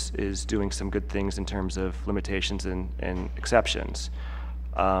USTR is doing some good things in terms of limitations and exceptions.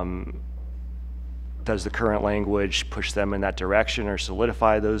 Does the current language push them in that direction or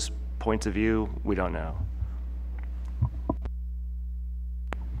solidify those points of view? We don't know.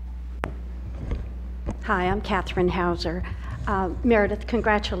 Hi, I'm Catherine Hauser. Meredith,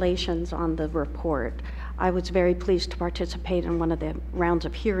 congratulations on the report. I was very pleased to participate in one of the rounds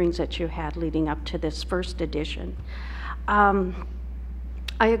of hearings that you had leading up to this first edition.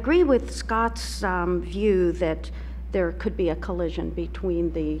 I agree with Scott's view that there could be a collision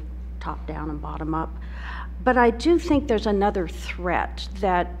between the top-down and bottom-up, but I do think there's another threat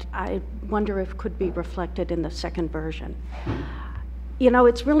that I wonder if could be reflected in the second version.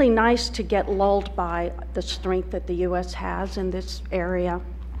 It's really nice to get lulled by the strength that the U.S. has in this area,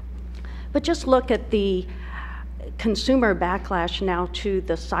 but just look at the consumer backlash now to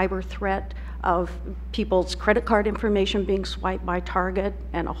the cyber threat of people's credit card information being swiped by Target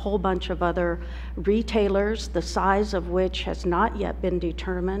and a whole bunch of other retailers, the size of which has not yet been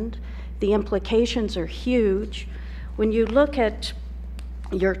determined. The implications are huge. When you look at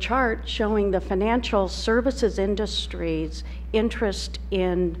your chart showing the financial services industry's interest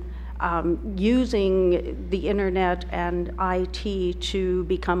in using the internet and IT to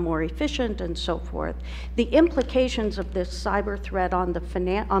become more efficient and so forth, the implications of this cyber threat on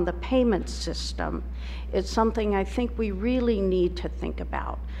the payment system is something I think we really need to think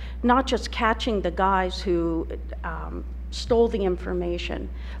about. Not just catching the guys who stole the information,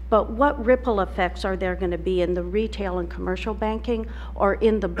 but what ripple effects are there going to be in the retail and commercial banking or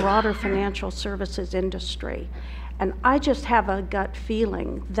in the broader financial services industry? And I just have a gut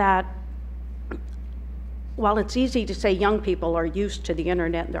feeling that while it's easy to say young people are used to the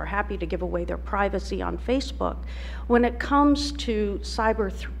internet and they're happy to give away their privacy on Facebook, when it comes to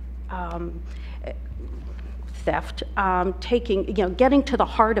cyber theft, getting to the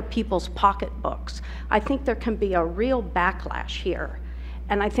heart of people's pocketbooks, I think there can be a real backlash here.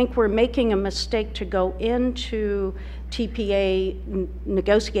 And I think we're making a mistake to go into TPA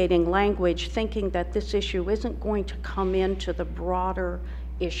negotiating language thinking that this issue isn't going to come into the broader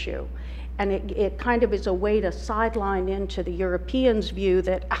issue. And it kind of is a way to sideline into the Europeans' view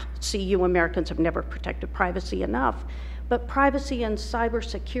that, see, you Americans have never protected privacy enough. But privacy and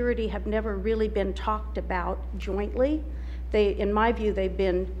cybersecurity have never really been talked about jointly. In my view, they've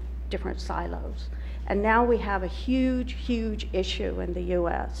been different silos. And now we have a huge, huge issue in the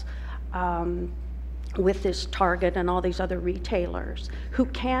US with this Target and all these other retailers who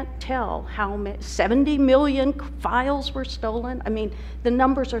can't tell how many, 70 million files were stolen. I mean, the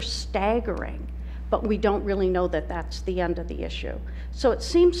numbers are staggering, but we don't really know that that's the end of the issue. So it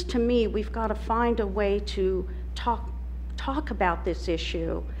seems to me we've got to find a way to talk about this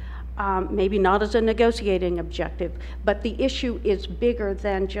issue, maybe not as a negotiating objective, but the issue is bigger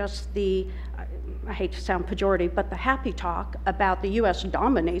than just the, I hate to sound pejorative, but the happy talk about the US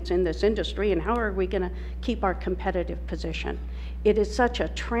dominates in this industry and how are we going to keep our competitive position. It is such a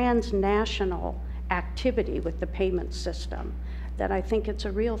transnational activity with the payment system that I think it's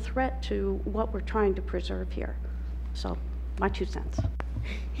a real threat to what we're trying to preserve here. So, my 2 cents.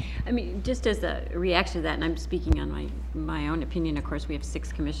 I mean, just as a reaction to that, and I'm speaking on my own opinion, of course we have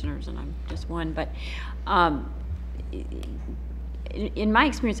 6 commissioners and I'm just one, but in my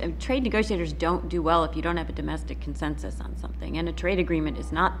experience, trade negotiators don't do well if you don't have a domestic consensus on something, and a trade agreement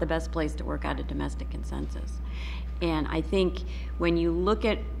is not the best place to work out a domestic consensus. And I think when you look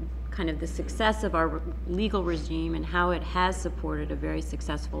at kind of the success of our legal regime and how it has supported a very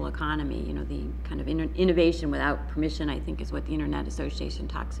successful economy, you know, the kind of innovation without permission, I think, is what the Internet Association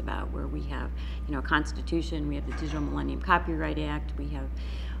talks about, where we have, you know, a constitution, we have the Digital Millennium Copyright Act, we have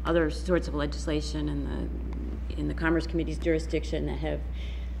other sorts of legislation in the Commerce Committee's jurisdiction that have,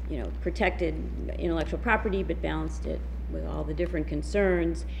 you know, protected intellectual property but balanced it with all the different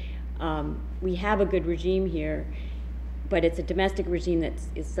concerns. We have a good regime here, but it's a domestic regime that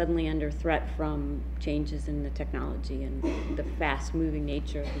is suddenly under threat from changes in the technology and the fast-moving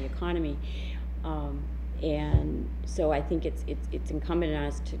nature of the economy. And so I think it's incumbent on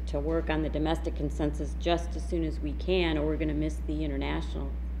us to work on the domestic consensus just as soon as we can, or we're going to miss the international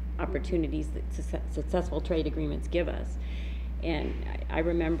opportunities that successful trade agreements give us. And I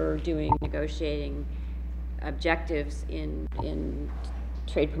remember negotiating objectives in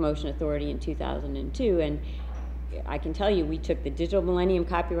Trade Promotion Authority in 2002, and I can tell you we took the Digital Millennium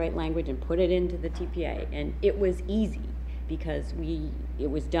Copyright language and put it into the TPA, and it was easy because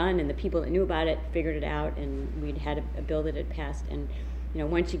it was done and the people that knew about it figured it out, and we'd had a bill that had passed. And you know,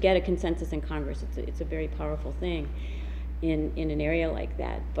 once you get a consensus in Congress, it's a very powerful thing in an area like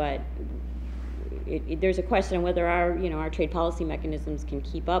that. But there's a question on whether our trade policy mechanisms can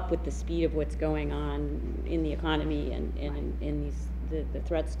keep up with the speed of what's going on in the economy and in the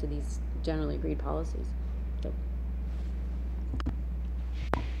threats to these generally agreed policies. So.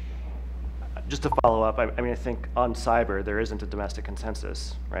 Just to follow up, I mean, I think on cyber there isn't a domestic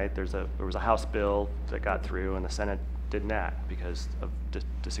consensus, right? There was a House bill that got through, and the Senate did not because of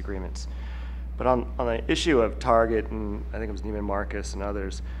disagreements. But on the issue of Target, and I think it was Neiman Marcus and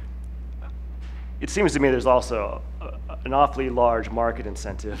others, it seems to me there's also an awfully large market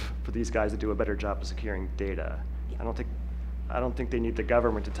incentive for these guys to do a better job of securing data. I don't think they need the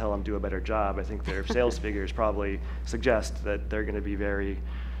government to tell them do a better job. I think their sales figures probably suggest that they're going to be very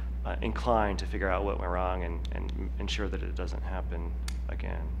inclined to figure out what went wrong and ensure that it doesn't happen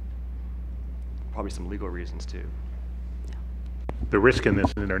again. Probably some legal reasons too. Yeah. The risk in this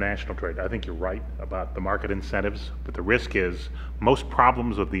is international trade. I think you're right about the market incentives, but the risk is most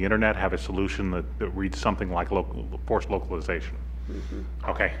problems of the internet have a solution that reads something like forced localization.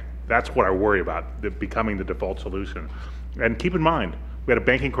 Okay, that's what I worry about, becoming the default solution. And keep in mind, we had a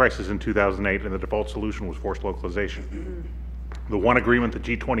banking crisis in 2008 and the default solution was forced localization. The one agreement the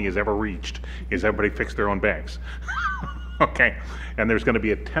G20 has ever reached is everybody fix their own banks. Okay, and there's going to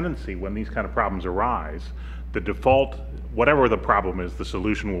be a tendency when these kind of problems arise, the default, whatever the problem is, the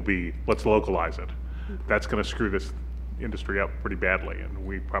solution will be, let's localize it. That's going to screw this industry up pretty badly, and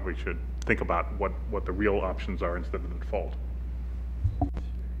we probably should think about what the real options are instead of the default.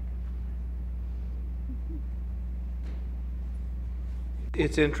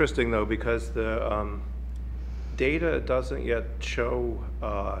 It's interesting, though, because the data doesn't yet show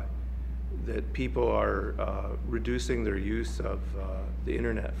that people are reducing their use of the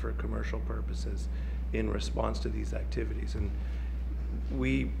internet for commercial purposes in response to these activities. And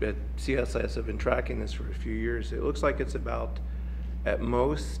we at CSIS have been tracking this for a few years. It looks like it's about, at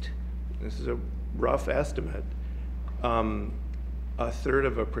most, this is a rough estimate,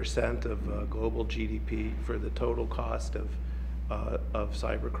 1/3% of global GDP for the total cost of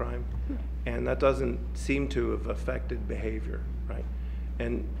cybercrime. And that doesn't seem to have affected behavior, right?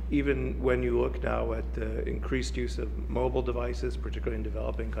 And even when you look now at the increased use of mobile devices, particularly in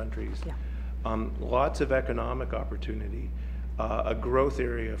developing countries, lots of economic opportunity, a growth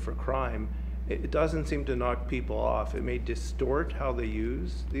area for crime, it doesn't seem to knock people off. It may distort how they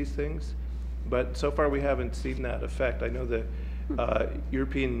use these things, but so far we haven't seen that effect. I know the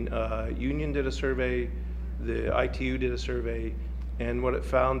European Union did a survey, the ITU did a survey, and what it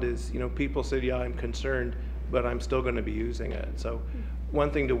found is, people said, yeah, I'm concerned, but I'm still going to be using it. So one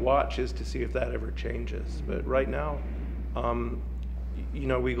thing to watch is to see if that ever changes. But right now,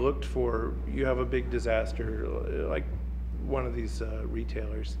 we looked for, you have a big disaster, like one of these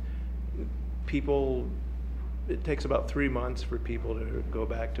retailers. It takes about 3 months for people to go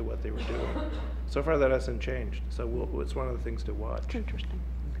back to what they were doing. So far that hasn't changed. So it's one of the things to watch. That's interesting.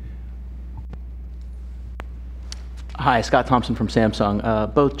 Hi, Scott Thompson from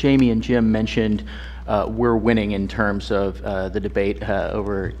Samsung. Both Jayme and Jim mentioned we're winning in terms of the debate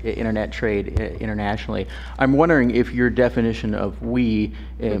over internet trade internationally. I'm wondering if your definition of we,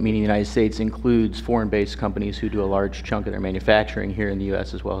 meaning the United States, includes foreign-based companies who do a large chunk of their manufacturing here in the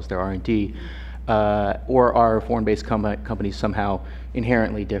U.S. as well as their R&D, or are foreign-based companies somehow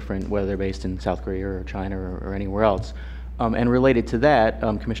inherently different, whether they're based in South Korea or China or anywhere else? And related to that,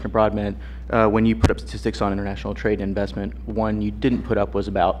 Commissioner Broadbent, when you put up statistics on international trade and investment, one you didn't put up was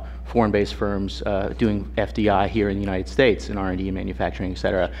about foreign-based firms doing FDI here in the United States in R&D and manufacturing, et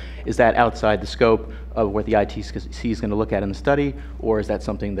cetera. Is that outside the scope of what the ITC is going to look at in the study, or is that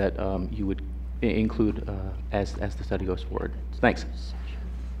something that you would include as the study goes forward? Thanks.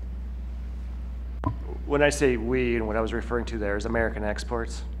 When I say we, and what I was referring to there is American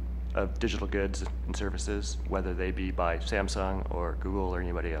exports of digital goods and services, whether they be by Samsung or Google or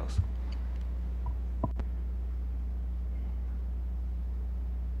anybody else.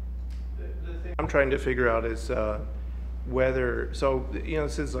 The thing I'm trying to figure out is whether, so,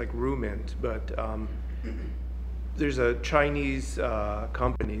 this is like Roomint, but there's a Chinese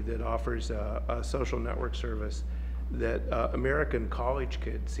company that offers a social network service that American college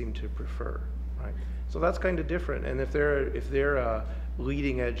kids seem to prefer, right? So that's kind of different. And if they're a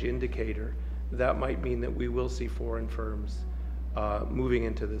leading edge indicator, that might mean that we will see foreign firms moving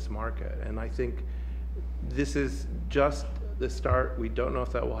into this market. And I think this is just the start. We don't know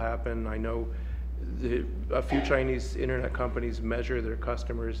if that will happen. I know a few Chinese internet companies measure their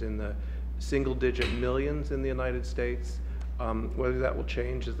customers in the single-digit millions in the United States. Whether that will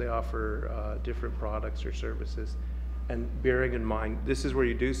change as they offer different products or services. And bearing in mind, this is where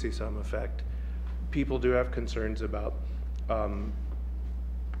you do see some effect. People do have concerns about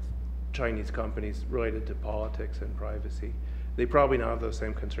Chinese companies related to politics and privacy. They probably now have those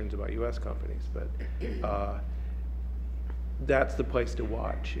same concerns about US companies, but that's the place to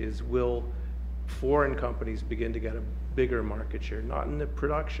watch, is will foreign companies begin to get a bigger market share, not in the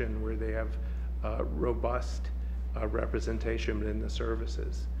production where they have robust representation, but in the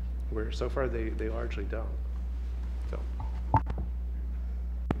services, where so far they largely don't. So.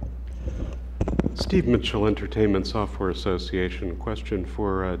 Steve Mitchell, Entertainment Software Association. Question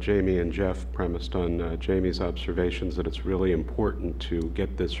for Jayme and Jeff, premised on Jayme's observations that it's really important to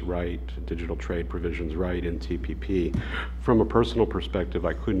get this right, digital trade provisions right in TPP. From a personal perspective,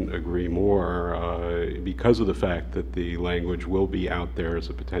 I couldn't agree more because of the fact that the language will be out there as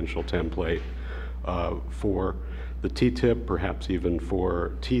a potential template for the TTIP, perhaps even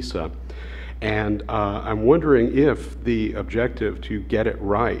for TISA. And I'm wondering if the objective to get it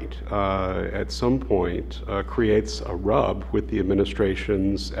right at some point creates a rub with the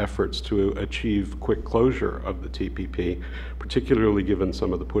administration's efforts to achieve quick closure of the TPP, particularly given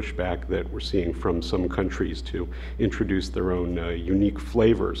some of the pushback that we're seeing from some countries to introduce their own unique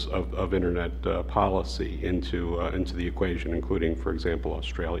flavors of internet policy into the equation, including, for example,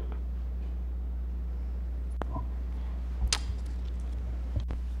 Australia.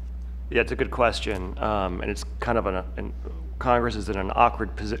 Yeah, it's a good question, and it's kind of Congress is in an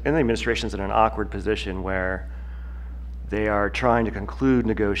awkward position, and the administration is in an awkward position where they are trying to conclude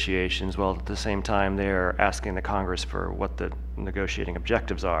negotiations while at the same time they are asking the Congress for what the negotiating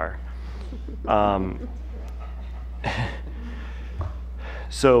objectives are.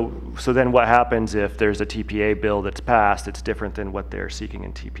 So then what happens if there's a TPA bill that's passed that's different than what they're seeking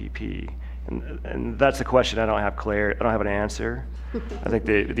in TPP? And that's a question I don't have an answer. I think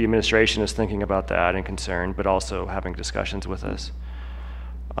the administration is thinking about that and concerned, but also having discussions with us.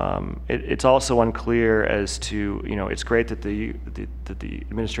 It's also unclear as to, it's great that the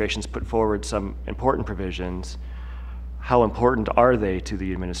administration's put forward some important provisions. How important are they to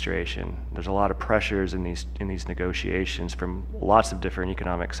the administration? There's a lot of pressures in these negotiations from lots of different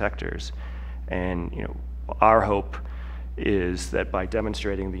economic sectors, and our hope is that by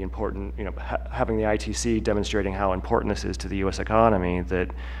demonstrating the important, having the ITC demonstrating how important this is to the U.S. economy, that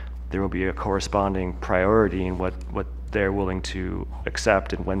there will be a corresponding priority in what they're willing to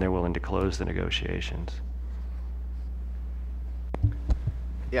accept and when they're willing to close the negotiations.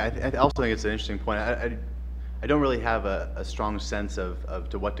 Yeah, I also think it's an interesting point. I don't really have a strong sense of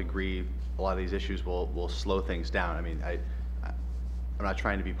to what degree a lot of these issues will slow things down. I mean, I'm not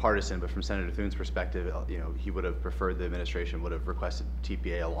trying to be partisan, but from Senator Thune's perspective, he would have preferred the administration would have requested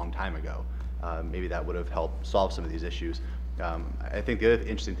TPA a long time ago. Maybe that would have helped solve some of these issues. I think the other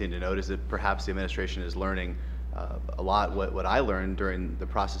interesting thing to note is that perhaps the administration is learning a lot what I learned during the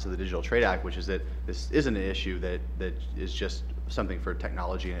process of the Digital Trade Act, which is that this isn't an issue that is just something for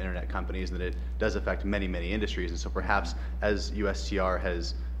technology and internet companies, and that it does affect many, many industries. And so perhaps as USTR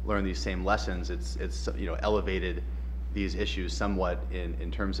has learned these same lessons, it's elevated these issues somewhat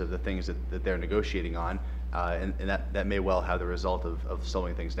in terms of the things that they're negotiating on, and that may well have the result of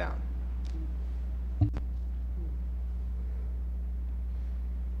slowing things down.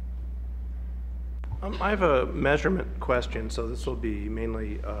 I have a measurement question, so this will be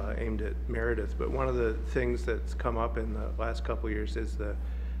mainly aimed at Meredith, but one of the things that's come up in the last couple of years is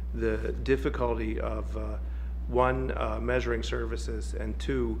the difficulty of one, measuring services, and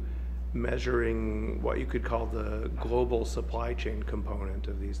two, measuring what you could call the global supply chain component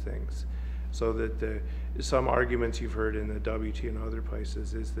of these things. So that some arguments you've heard in the WT and other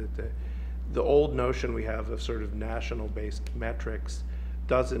places is that the old notion we have of sort of national-based metrics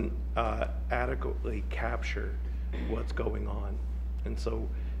doesn't adequately capture what's going on. And so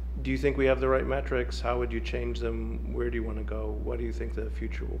do you think we have the right metrics? How would you change them? Where do you want to go? What do you think the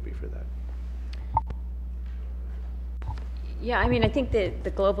future will be for that? Yeah, I mean, I think that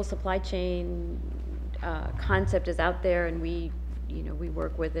the global supply chain concept is out there, and we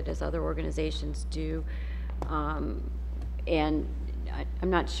work with it as other organizations do. And I'm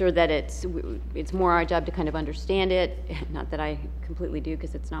not sure that it's more our job to kind of understand it. Not that I completely do,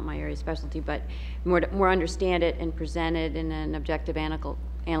 because it's not my area of specialty, but more understand it and present it in an objective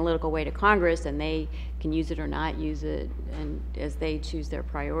analytical way to Congress, and they can use it or not use it, and as they choose their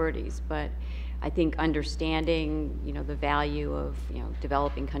priorities. But I think understanding, the value of,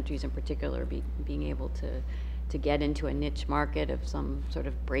 developing countries in particular being able to get into a niche market of some sort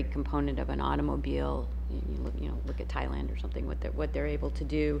of brake component of an automobile. Look at Thailand or something, what they're able to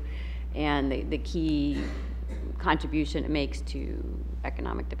do, and the key contribution it makes to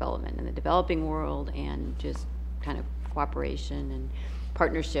economic development in the developing world, and just kind of cooperation and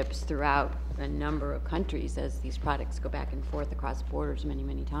partnerships throughout a number of countries as these products go back and forth across borders many,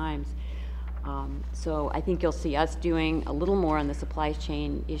 many times. So I think you'll see us doing a little more on the supply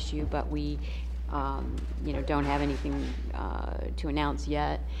chain issue, but we don't have anything to announce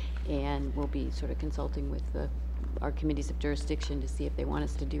yet, and we'll be sort of consulting with our committees of jurisdiction to see if they want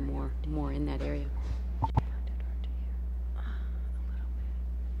us to do more in that area.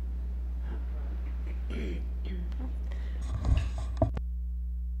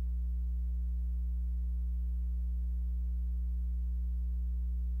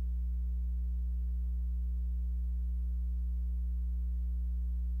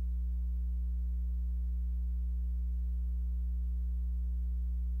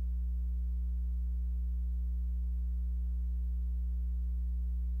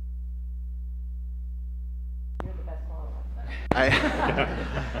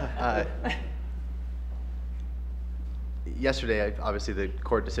 yesterday, obviously the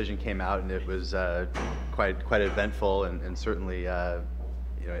court decision came out, and it was quite eventful, and certainly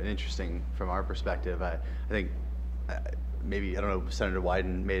interesting from our perspective. I think maybe, I don't know if Senator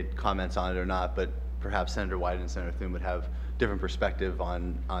Wyden made comments on it or not, but perhaps Senator Wyden and Senator Thune would have different perspective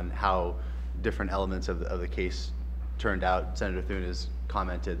on how different elements of the case turned out. Senator Thune has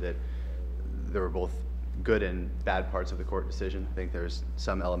commented that there were both good and bad parts of the court decision. I think there's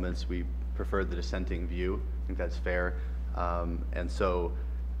some elements we preferred the dissenting view. I think that's fair. And so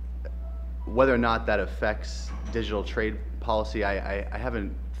whether or not that affects digital trade policy, I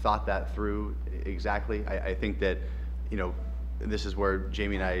haven't thought that through exactly. I think that, this is where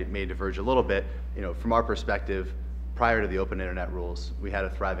Jayme and I may diverge a little bit. From our perspective, prior to the open internet rules, we had a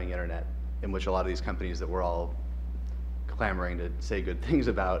thriving internet in which a lot of these companies that we're all clamoring to say good things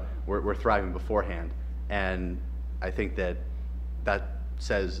about were thriving beforehand. And I think that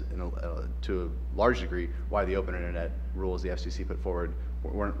says, to a large degree, why the open internet rules the FCC put forward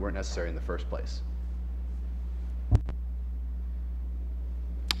weren't necessary in the first place.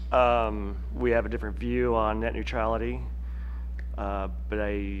 We have a different view on net neutrality, but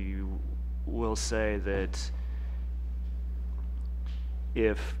I will say that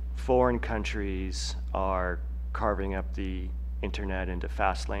if foreign countries are carving up the internet into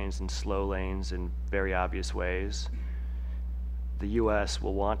fast lanes and slow lanes in very obvious ways, the US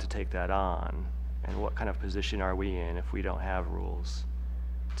will want to take that on. And what kind of position are we in if we don't have rules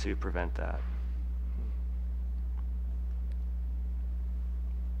to prevent that?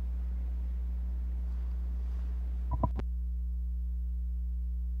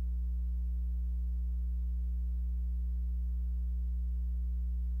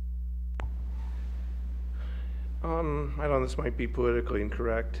 I don't know, this might be politically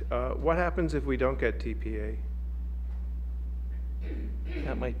incorrect. What happens if we don't get TPA?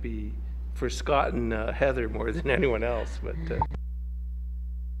 That might be for Scott and Heather more than anyone else, but.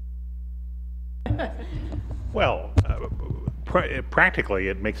 Well, practically,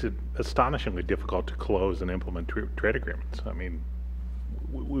 it makes it astonishingly difficult to close and implement trade agreements. I mean,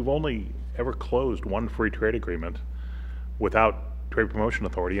 we've only ever closed one free trade agreement without Trade Promotion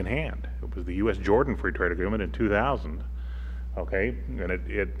Authority in hand. It was the U.S.-Jordan Free Trade Agreement in 2000. Okay, and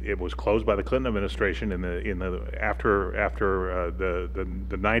it was closed by the Clinton administration after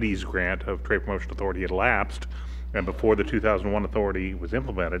the 90s grant of Trade Promotion Authority had lapsed, and before the 2001 authority was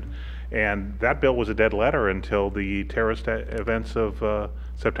implemented, and that bill was a dead letter until the terrorist events of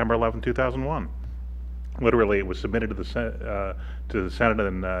September 11, 2001. Literally, it was submitted to the Senate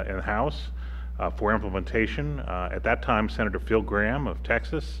and the House for implementation. At that time, Senator Phil Gramm of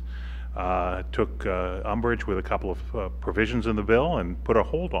Texas took umbrage with a couple of provisions in the bill and put a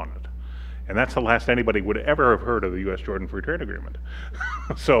hold on it. And that's the last anybody would ever have heard of the U.S.-Jordan Free Trade Agreement.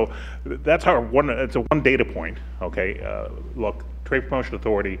 So that's it's a one data point, okay? Look, Trade Promotion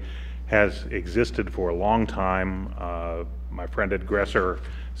Authority has existed for a long time. My friend Ed Gresser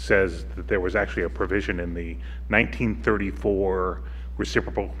says that there was actually a provision in the 1934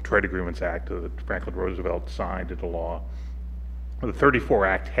 Reciprocal Trade Agreements Act that Franklin Roosevelt signed into law. The 34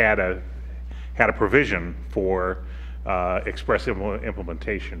 Act had a provision for express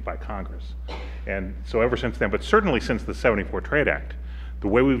implementation by Congress. And so ever since then, but certainly since the 74 Trade Act, the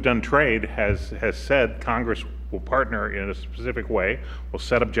way we've done trade has said Congress will partner in a specific way, will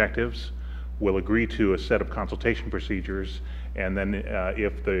set objectives, will agree to a set of consultation procedures, and then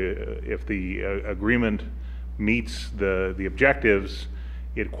if the agreement meets the objectives,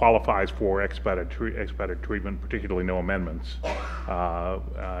 it qualifies for expedited treatment, particularly no amendments,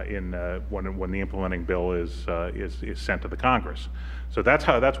 when the implementing bill is sent to the Congress. So that's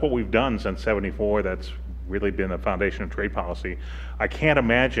what we've done since '74. That's really been the foundation of trade policy. I can't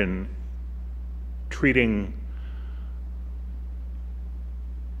imagine treating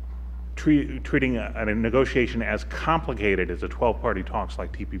a negotiation as complicated as a 12-party talks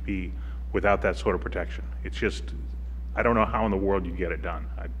like TPP without that sort of protection. It's just, I don't know how in the world you get it done.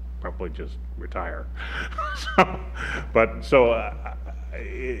 I'd probably just retire.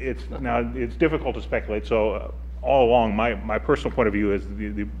 It's difficult to speculate. So all along, my personal point of view is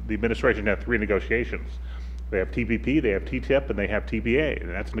the administration had 3 negotiations. They have TPP, they have TTIP, and they have TPA. And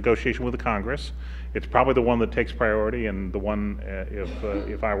that's a negotiation with the Congress. It's probably the one that takes priority, and the one,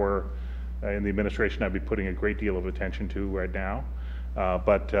 if I were in the administration, I'd be putting a great deal of attention to right now.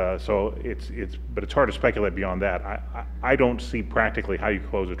 But it's hard to speculate beyond that. I don't see practically how you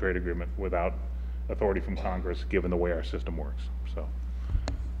close a trade agreement without authority from Congress, given the way our system works. So,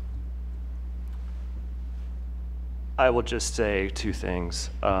 I will just say 2 things.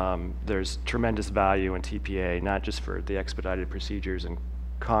 There's tremendous value in TPA, not just for the expedited procedures in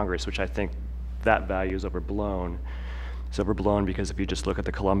Congress, which I think that value is overblown, is overblown, because if you just look at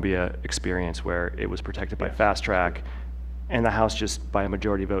the Columbia experience, where it was protected by fast track, and the House just by a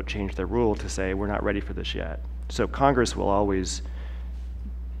majority vote changed their rule to say we're not ready for this yet. So Congress will always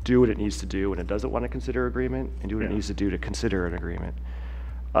do what it needs to do when it doesn't want to consider agreement, and do what it needs to do to consider an agreement.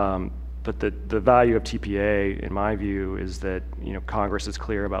 But the value of TPA, in my view, is that Congress is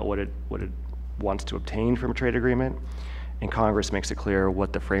clear about what it wants to obtain from a trade agreement, and Congress makes it clear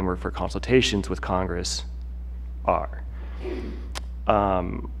what the framework for consultations with Congress are.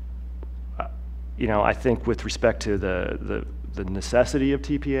 I think with respect to the necessity of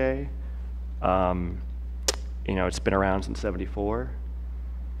TPA, it's been around since '74,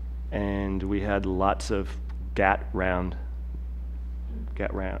 and we had lots of rounds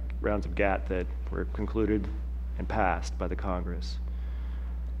of GATT that were concluded and passed by the Congress.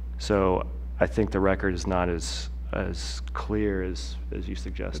 So I think the record is not as clear as you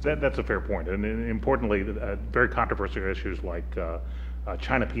suggested. That's a fair point. And importantly, very controversial issues like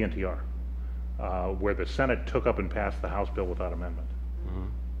China PNTR, where the Senate took up and passed the House bill without amendment,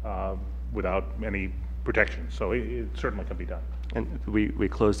 without any protection. So it certainly can be done. And we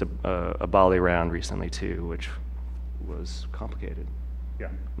closed a Bali round recently too, which was complicated. Yeah.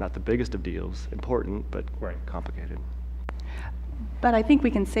 Not the biggest of deals, important, but complicated. But I think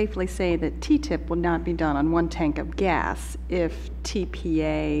we can safely say that TTIP will not be done on one tank of gas if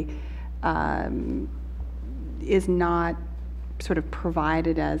TPA is not sort of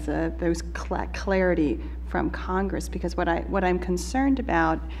provided as those clarity from Congress. Because what I'm concerned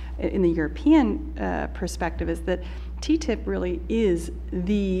about in the European perspective is that TTIP really is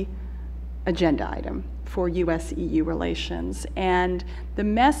the agenda item for U.S.-EU relations. And the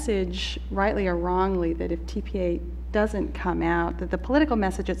message, rightly or wrongly, that if TPA doesn't come out, that the political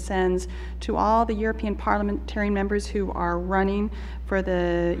message it sends to all the European parliamentarian members who are running for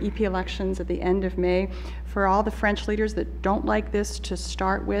the EP elections at the end of May, for all the French leaders that don't like this to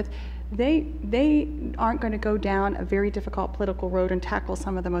start with, they aren't going to go down a very difficult political road and tackle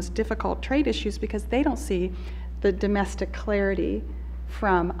some of the most difficult trade issues because they don't see the domestic clarity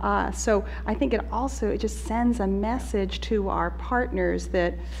from us. So I think it just sends a message to our partners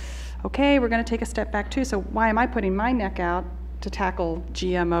that, okay, we're going to take a step back too, so why am I putting my neck out to tackle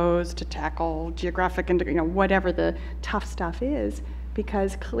GMOs, to tackle geographic, whatever the tough stuff is?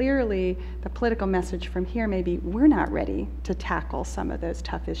 Because clearly the political message from here may be, we're not ready to tackle some of those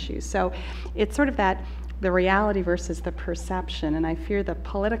tough issues. So it's sort of the reality versus the perception, and I fear the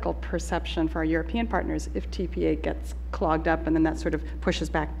political perception for our European partners if TPA gets clogged up, and then that sort of pushes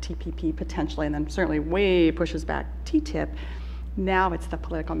back TPP potentially, and then certainly way pushes back TTIP. Now it's the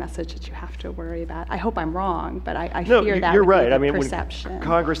political message that you have to worry about. I hope I'm wrong, but I fear that you're would right. be the I mean, perception. when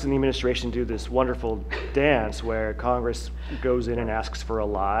Congress and the administration do this wonderful dance where Congress goes in and asks for a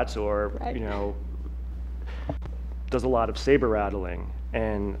lot, or does a lot of saber rattling,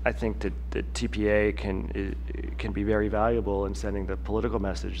 and I think that TPA can be very valuable in sending the political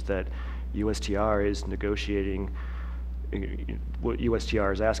message that USTR is negotiating. What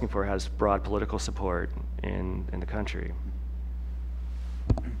USTR is asking for has broad political support in the country.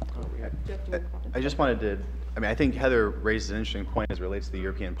 I just wanted to, I think Heather raises an interesting point as it relates to the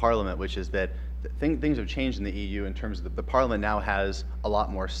European Parliament, which is that things have changed in the EU in terms of the Parliament now has a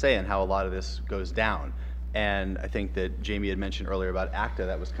lot more say in how a lot of this goes down. And I think that Jayme had mentioned earlier about ACTA,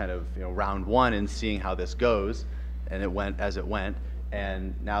 that was kind of round one in seeing how this goes, and it went as it went.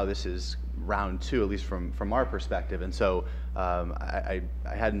 And now this is round two, at least from our perspective. And so I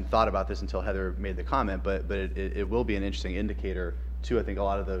hadn't thought about this until Heather made the comment, but it will be an interesting indicator to, I think, a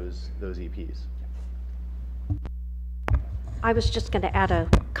lot of those EPs. I was just going to add a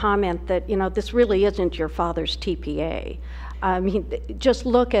comment that, this really isn't your father's TPA. I mean, just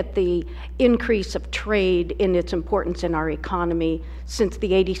look at the increase of trade in its importance in our economy since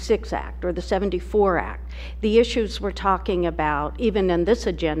the '86 Act or the '74 Act. The issues we're talking about, even in this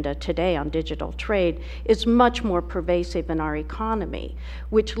agenda today on digital trade, is much more pervasive in our economy,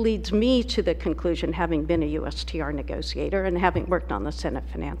 which leads me to the conclusion, having been a USTR negotiator and having worked on the Senate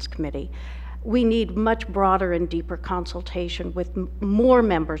Finance Committee, we need much broader and deeper consultation with more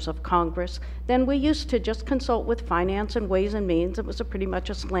members of Congress than we used to just consult with Finance and Ways and Means. It was pretty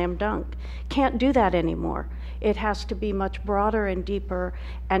much a slam dunk. Can't do that anymore. It has to be much broader and deeper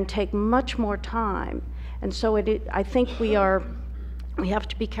and take much more time. And so I think we have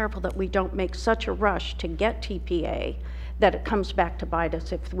to be careful that we don't make such a rush to get TPA that it comes back to bite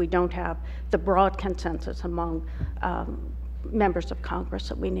us if we don't have the broad consensus among members of Congress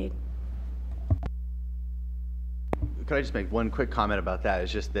that we need. Could I just make one quick comment about that?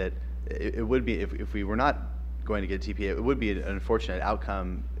 It's just that it would be, if we were not going to get TPA, it would be an unfortunate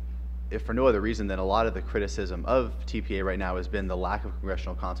outcome if for no other reason than a lot of the criticism of TPA right now has been the lack of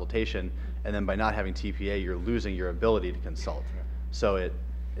congressional consultation, and then by not having TPA, you're losing your ability to consult. So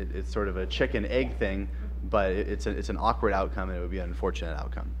it's sort of a chicken egg thing, but it's an awkward outcome, and it would be an unfortunate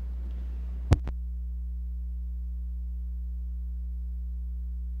outcome.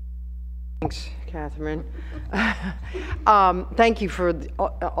 Thanks, Catherine. Thank you for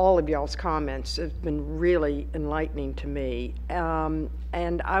all of y'all's comments. It's been really enlightening to me.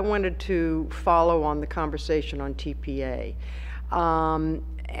 And I wanted to follow on the conversation on TPA.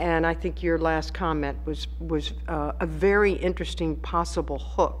 And I think your last comment was a very interesting possible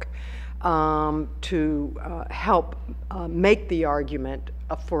hook to help make the argument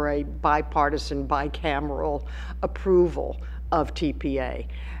for a bipartisan, bicameral approval of TPA.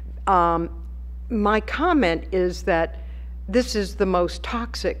 My comment is that this is the most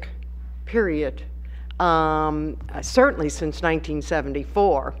toxic period, certainly since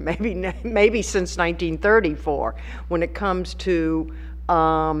 1974, maybe since 1934, when it comes to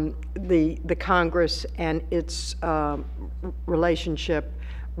the Congress and its relationship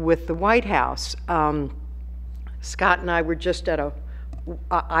with the White House. Scott and I were just at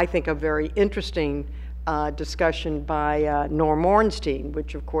I think, a very interesting discussion by Norm Ornstein,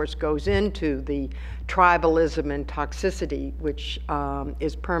 which of course goes into the tribalism and toxicity which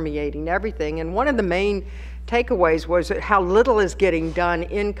is permeating everything. And one of the main takeaways was how little is getting done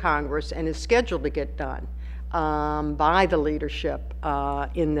in Congress and is scheduled to get done by the leadership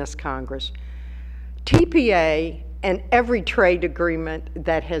in this Congress. TPA and every trade agreement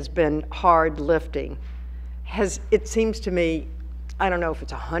that has been hard lifting it seems to me, I don't know if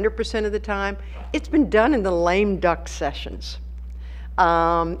it's 100% of the time, it's been done in the lame duck sessions.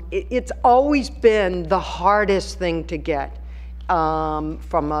 It's always been the hardest thing to get to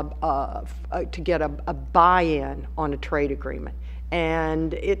get a buy-in on a trade agreement.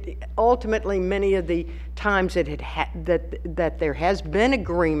 And ultimately, many of the times that there has been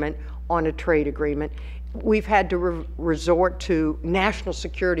agreement on a trade agreement, we've had to resort to national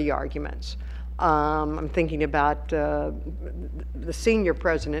security arguments. I'm thinking about the senior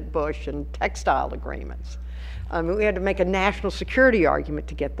President Bush and textile agreements. We had to make a national security argument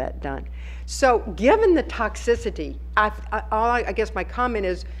to get that done. So given the toxicity, I guess my comment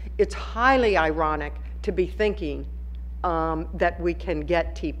is it's highly ironic to be thinking that we can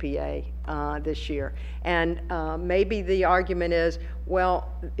get TPA this year. And maybe the argument is,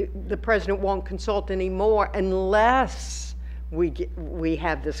 well, the president won't consult anymore unless we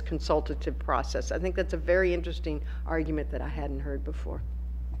have this consultative process. I think that's a very interesting argument that I hadn't heard before.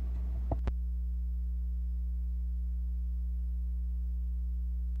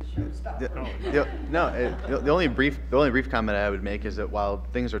 The only brief comment I would make is that while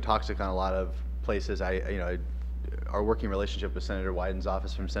things are toxic on a lot of places, our working relationship with Senator Wyden's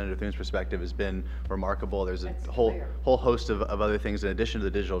office from Senator Thune's perspective has been remarkable. There's a whole host of other things in addition to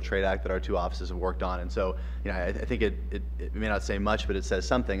the Digital Trade Act that our two offices have worked on. And so, I think it may not say much, but it says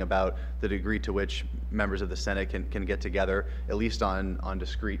something about the degree to which members of the Senate can get together, at least on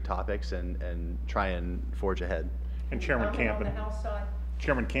discrete topics, and try and forge ahead. And Chairman Camp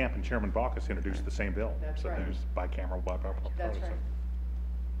and Chairman Baucus introduced the same bill. That's right. There's bicameral, bipartisan. That's right.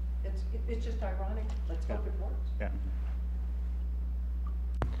 It's just ironic. Let's hope it works. Yeah.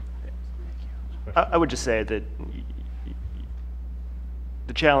 I would just say that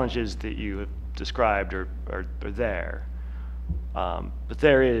the challenges that you have described are there, but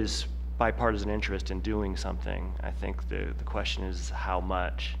there is bipartisan interest in doing something. I think the question is how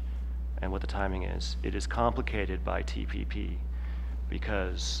much and what the timing is. It is complicated by TPP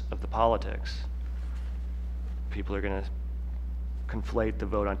because of the politics. People are going to conflate the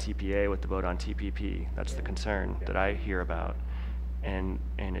vote on TPA with the vote on TPP. That's the concern that I hear about. And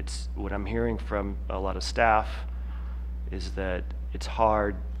it's what I'm hearing from a lot of staff is that it's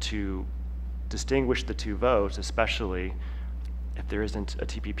hard to distinguish the two votes, especially if there isn't a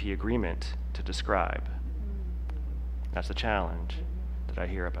TPP agreement to describe. That's the challenge that I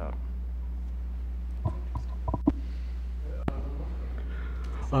hear about.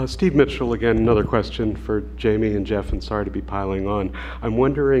 Steve Mitchell, again, another question for Jayme and Jeff, and sorry to be piling on. I'm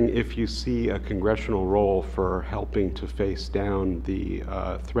wondering if you see a congressional role for helping to face down the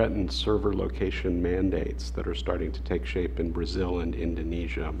threatened server location mandates that are starting to take shape in Brazil and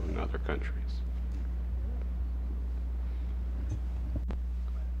Indonesia, among other countries.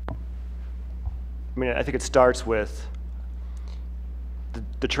 I mean, I think it starts with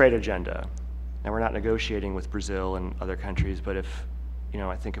the trade agenda. And we're not negotiating with Brazil and other countries, but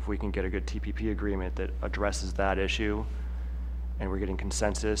I think if we can get a good TPP agreement that addresses that issue, and we're getting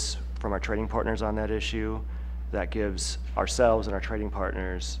consensus from our trading partners on that issue, that gives ourselves and our trading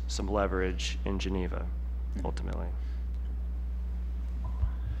partners some leverage in Geneva, ultimately.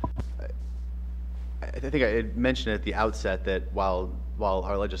 I think I had mentioned at the outset that while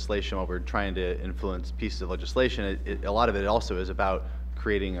our legislation, while we're trying to influence pieces of legislation, a lot of it also is about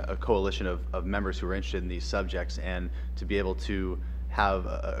creating a coalition of members who are interested in these subjects, and to be able to have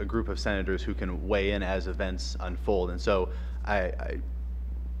a group of senators who can weigh in as events unfold. And so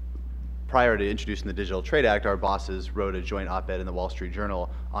prior to introducing the Digital Trade Act, our bosses wrote a joint op-ed in the Wall Street Journal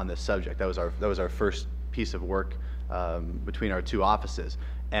on this subject. That was our first piece of work between our two offices.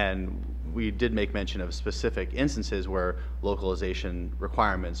 And we did make mention of specific instances where localization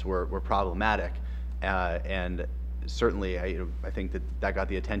requirements were problematic. And certainly, I think that got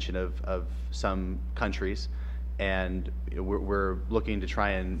the attention of some countries. And we're looking to try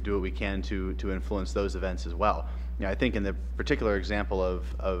and do what we can to influence those events as well. I think in the particular example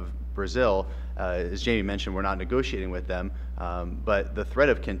of Brazil, as Jayme mentioned, we're not negotiating with them, but the threat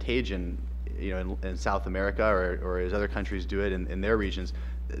of contagion, in South America or as other countries do it in their regions,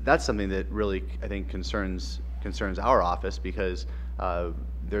 that's something that really, I think, concerns our office, because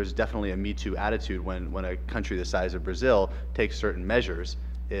there's definitely a Me Too attitude when a country the size of Brazil takes certain measures.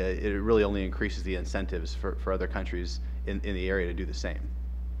 It really only increases the incentives for other countries in the area to do the same.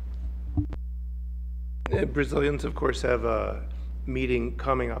 Brazilians, of course, have a meeting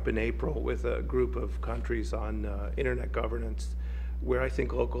coming up in April with a group of countries on internet governance, where I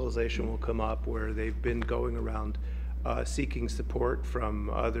think localization will come up, where they've been going around seeking support from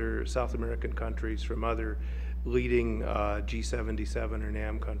other South American countries, from other leading G77 or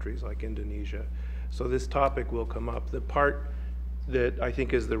NAM countries like Indonesia. So this topic will come up. The part that I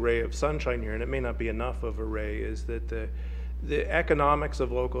think is the ray of sunshine here, and it may not be enough of a ray, is that the economics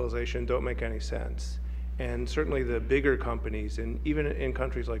of localization don't make any sense. And certainly the bigger companies, and even in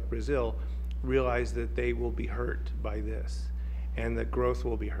countries like Brazil, realize that they will be hurt by this, and that growth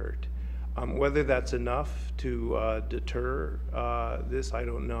will be hurt. Whether that's enough to deter this, I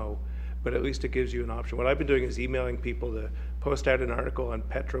don't know, but at least it gives you an option. What I've been doing is emailing people to post out an article on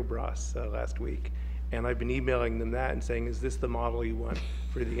Petrobras last week, and I've been emailing them that and saying, is this the model you want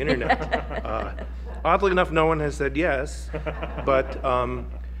for the internet? Oddly enough, no one has said yes, but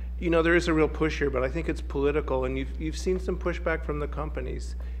there is a real push here, but I think it's political, and you've seen some pushback from the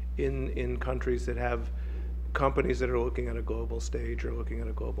companies in countries that have companies that are looking at a global stage or looking at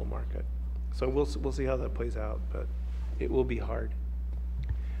a global market. So we'll see how that plays out, but it will be hard.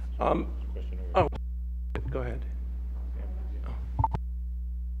 Oh, go ahead.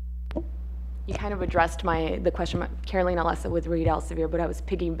 You kind of addressed the question, Carolina Lessa with Reed Elsevier, but I was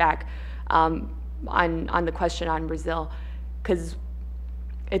piggyback on the question on Brazil, because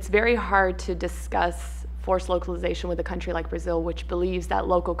it's very hard to discuss forced localization with a country like Brazil, which believes that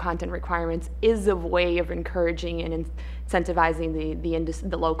local content requirements is a way of encouraging and incentivizing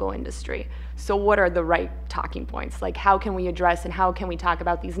the local industry. So what are the right talking points? Like, how can we address and how can we talk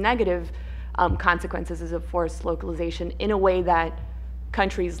about these negative consequences of forced localization in a way that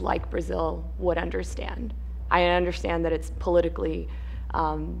countries like Brazil would understand? I understand that it's politically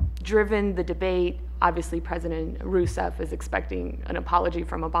driven, the debate. Obviously, President Rousseff is expecting an apology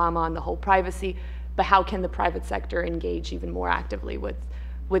from Obama on the whole privacy, but how can the private sector engage even more actively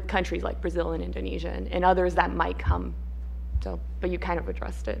with countries like Brazil and Indonesia and others that might come? So, but you kind of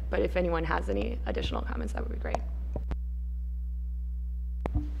addressed it, but if anyone has any additional comments, that would be great.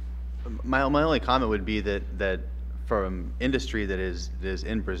 My only comment would be that from industry that is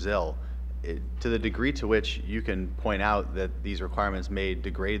in Brazil, to the degree to which you can point out that these requirements may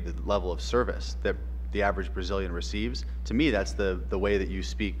degrade the level of service that the average Brazilian receives, to me that's the way that you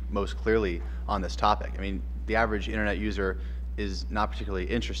speak most clearly on this topic. I mean, the average internet user is not particularly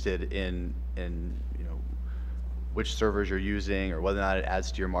interested in which servers you're using or whether or not it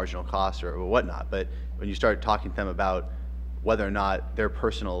adds to your marginal cost or whatnot. But when you start talking to them about whether or not their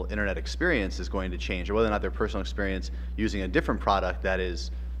personal internet experience is going to change, or whether or not their personal experience using a different product that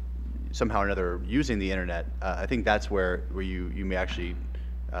is somehow or another using the internet, I think that's where you may actually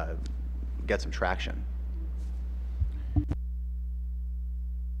get some traction.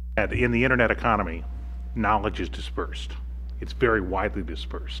 In the internet economy, knowledge is dispersed. It's very widely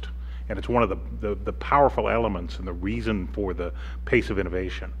dispersed. And it's one of the powerful elements and the reason for the pace of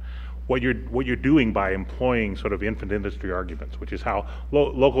innovation. What you're doing by employing sort of infant industry arguments, which is how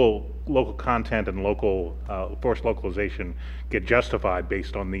local content and local forced localization get justified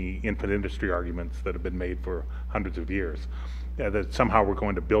based on the infant industry arguments that have been made for hundreds of years, that somehow we're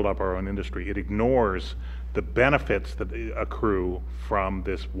going to build up our own industry. It ignores the benefits that accrue from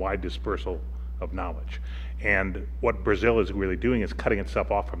this wide dispersal of knowledge. And what Brazil is really doing is cutting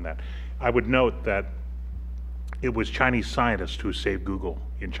itself off from that. I would note that it was Chinese scientists who saved Google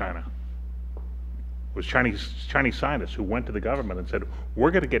in China. It was Chinese scientists who went to the government and said,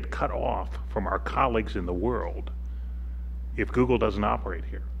 we're going to get cut off from our colleagues in the world if Google doesn't operate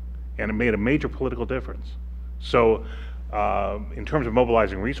here. And it made a major political difference. So in terms of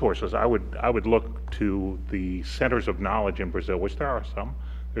mobilizing resources, I would look to the centers of knowledge in Brazil, which there are some.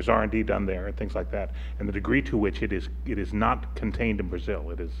 There's R&D done there and things like that. And the degree to which it is not contained in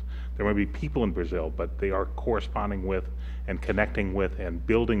Brazil. There may be people in Brazil, but they are corresponding with and connecting with and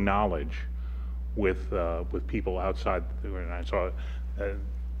building knowledge with people outside the United States. So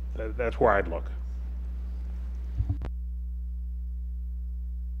that's where I'd look.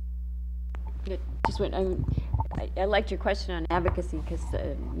 I liked your question on advocacy because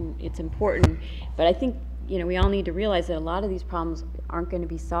it's important, but I think we all need to realize that a lot of these problems aren't going to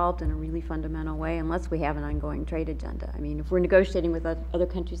be solved in a really fundamental way unless we have an ongoing trade agenda. I mean, if we're negotiating with other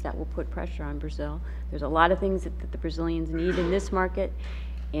countries, that will put pressure on Brazil. There's a lot of things that the Brazilians need in this market,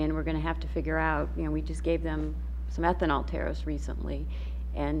 and we're going to have to figure out. We just gave them some ethanol tariffs recently,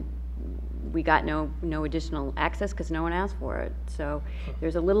 and we got no additional access because no one asked for it. So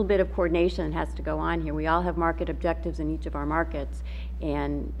there's a little bit of coordination that has to go on here. We all have market objectives in each of our markets,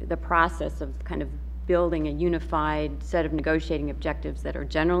 and the process of kind of building a unified set of negotiating objectives that are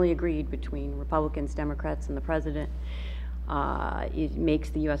generally agreed between Republicans, Democrats, and the president, it makes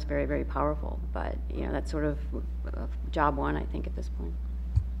the U.S. very, very powerful. But that's sort of job one, I think, at this point.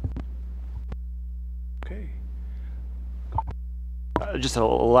 Okay. Just a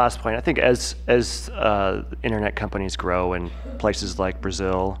last point. I think as internet companies grow in places like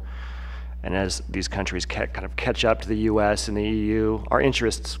Brazil, and as these countries kind of catch up to the U.S. and the EU, our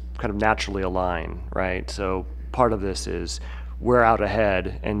interests kind of naturally align, right? So part of this is we're out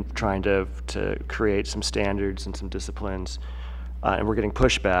ahead and trying to create some standards and some disciplines, and we're getting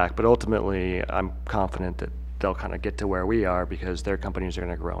pushback. But ultimately, I'm confident that they'll kind of get to where we are because their companies are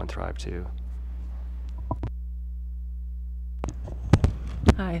going to grow and thrive too.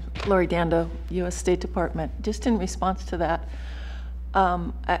 Hi, Lori Dando, U.S. State Department. Just in response to that,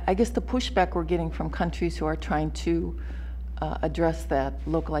 I guess the pushback we're getting from countries who are trying to address that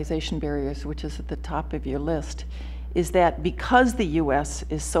localization barriers, which is at the top of your list, is that because the U.S.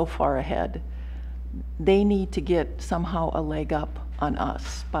 is so far ahead, they need to get somehow a leg up on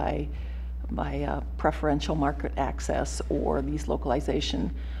us by preferential market access or these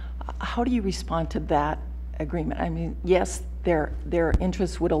localization. How do you respond to that agreement? I mean, yes, their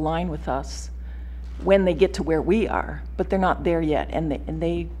interests would align with us when they get to where we are, but they're not there yet. And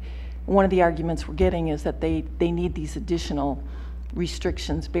they one of the arguments we're getting is that they need these additional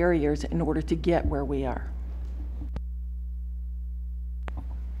restrictions, barriers, in order to get where we are.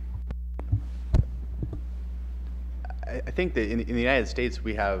 I think that in the United States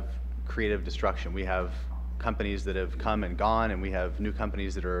we have creative destruction. We have companies that have come and gone, and we have new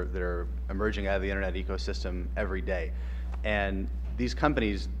companies that are emerging out of the internet ecosystem every day. And these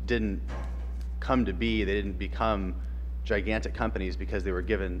companies didn't come to be, they didn't become gigantic companies because they were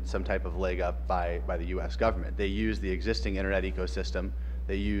given some type of leg up by the US government. They used the existing internet ecosystem,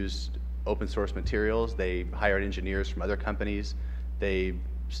 they used open source materials, they hired engineers from other companies, they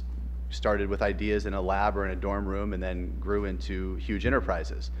started with ideas in a lab or in a dorm room and then grew into huge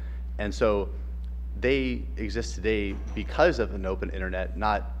enterprises. And so they exist today because of an open internet,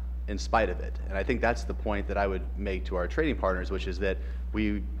 not in spite of it. And I think that's the point that I would make to our trading partners, which is that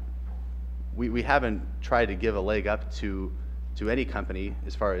we haven't tried to give a leg up to any company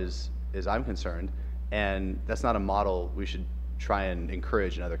as far as I'm concerned, and that's not a model we should try and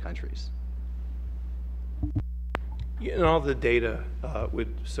encourage in other countries. And all the data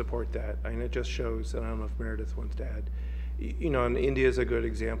would support that. I mean, it just shows, and I don't know if Meredith wants to add, and India is a good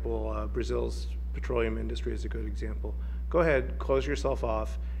example, Brazil's petroleum industry is a good example. Go ahead, close yourself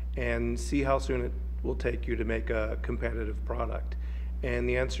off, and see how soon it will take you to make a competitive product. And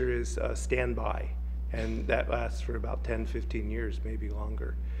the answer is stand by, and that lasts for about 10, 15 years, maybe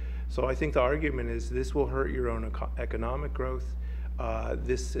longer. So I think the argument is this will hurt your own economic growth.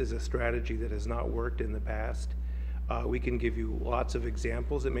 This is a strategy that has not worked in the past. We can give you lots of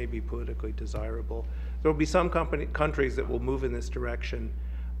examples that may be politically desirable. There will be some countries that will move in this direction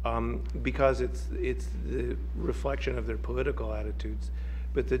because it's the reflection of their political attitudes.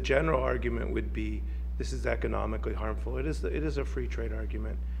 But the general argument would be this is economically harmful. It is a free trade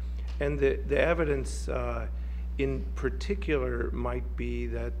argument. And the evidence in particular might be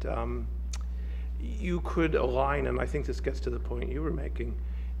that you could align, and I think this gets to the point you were making,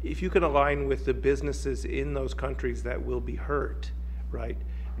 if you can align with the businesses in those countries that will be hurt, right,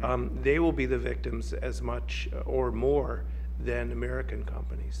 they will be the victims as much or more than American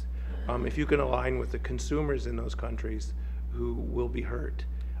companies. if you can align with the consumers in those countries who will be hurt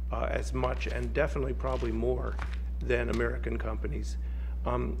as much and definitely probably more than American companies,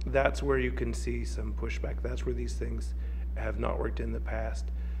 that's where you can see some pushback. That's where these things have not worked in the past.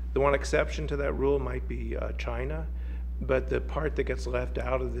 The one exception to that rule might be China, but the part that gets left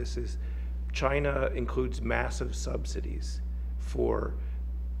out of this is China includes massive subsidies for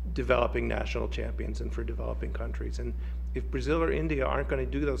developing national champions and for developing countries. And if Brazil or India aren't going to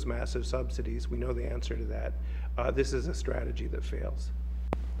do those massive subsidies, we know the answer to that. This is a strategy that fails.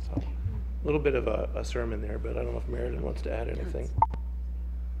 So, a little bit of a sermon there, but I don't know if Meredith wants to add anything.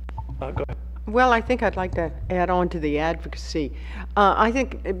 Go ahead. Well, I think I'd like to add on to the advocacy. I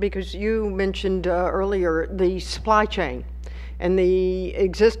think because you mentioned earlier the supply chain and the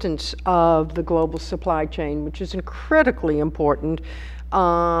existence of the global supply chain, which is critically important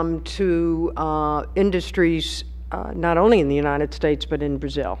to industries not only in the United States but in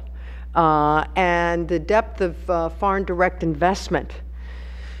Brazil. And the depth of foreign direct investment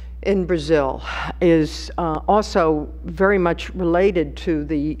in Brazil is also very much related to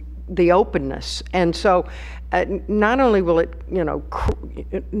the openness. And so not only will it,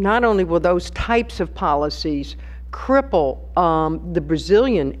 not only will those types of policies cripple the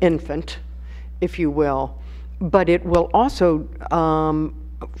Brazilian infant, if you will, but it will also,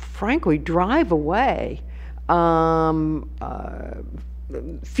 frankly, drive away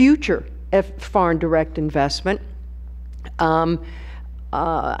future foreign direct investment. And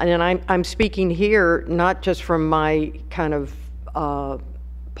I'm speaking here not just from my kind of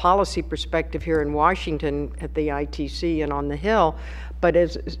policy perspective here in Washington at the ITC and on the Hill, but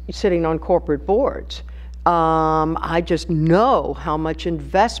as sitting on corporate boards. I just know how much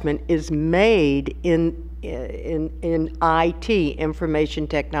investment is made in IT, information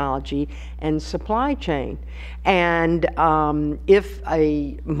technology, and supply chain. And if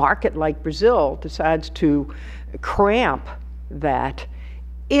a market like Brazil decides to cramp that,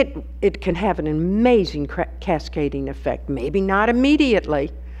 it can have an amazing cascading effect. Maybe not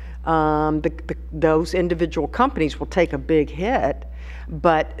immediately. Those individual companies will take a big hit,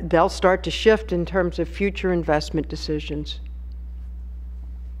 but they'll start to shift in terms of future investment decisions.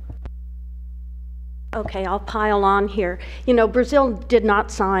 Okay, I'll pile on here. Brazil did not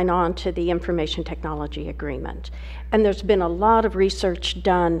sign on to the Information Technology Agreement. And there's been a lot of research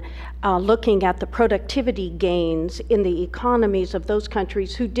done looking at the productivity gains in the economies of those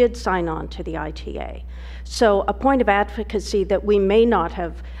countries who did sign on to the ITA. So a point of advocacy that we may not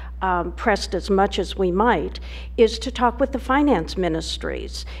have pressed as much as we might is to talk with the finance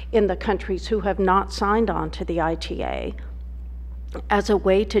ministries in the countries who have not signed on to the ITA as a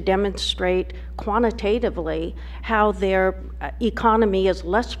way to demonstrate quantitatively how their economy is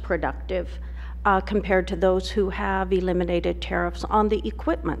less productive compared to those who have eliminated tariffs on the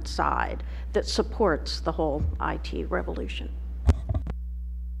equipment side that supports the whole IT revolution.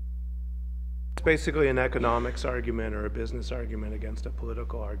 It's basically an economics argument or a business argument against a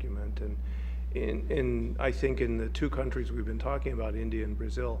political argument. And I think in the two countries we've been talking about, India and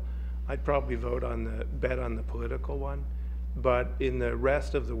Brazil, I'd probably bet on the political one. But in the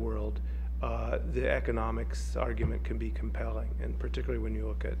rest of the world, the economics argument can be compelling, and particularly when you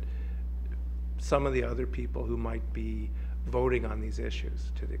look at some of the other people who might be voting on these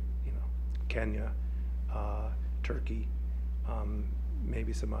issues, Kenya, Turkey,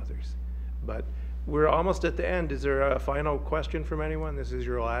 maybe some others. But we're almost at the end. Is there a final question from anyone? This is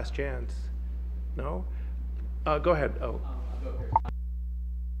your last chance. No? Go ahead. Oh. I'll go here.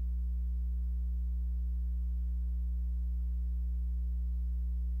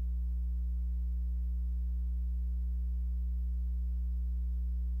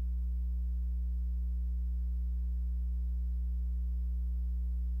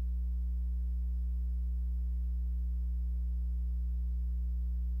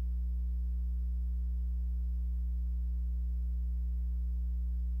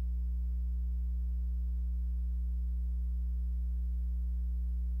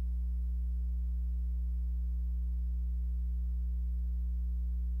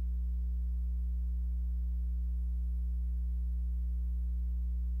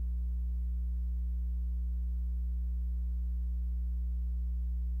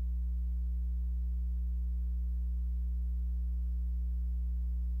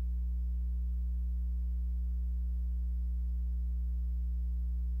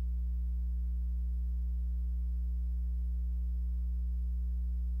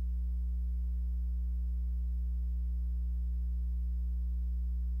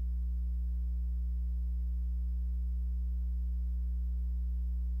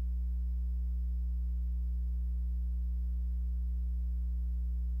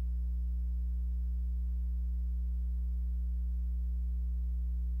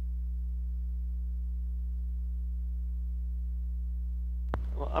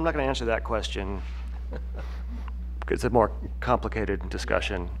 Well, I'm not going to answer that question. It's a more complicated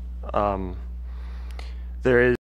discussion. There is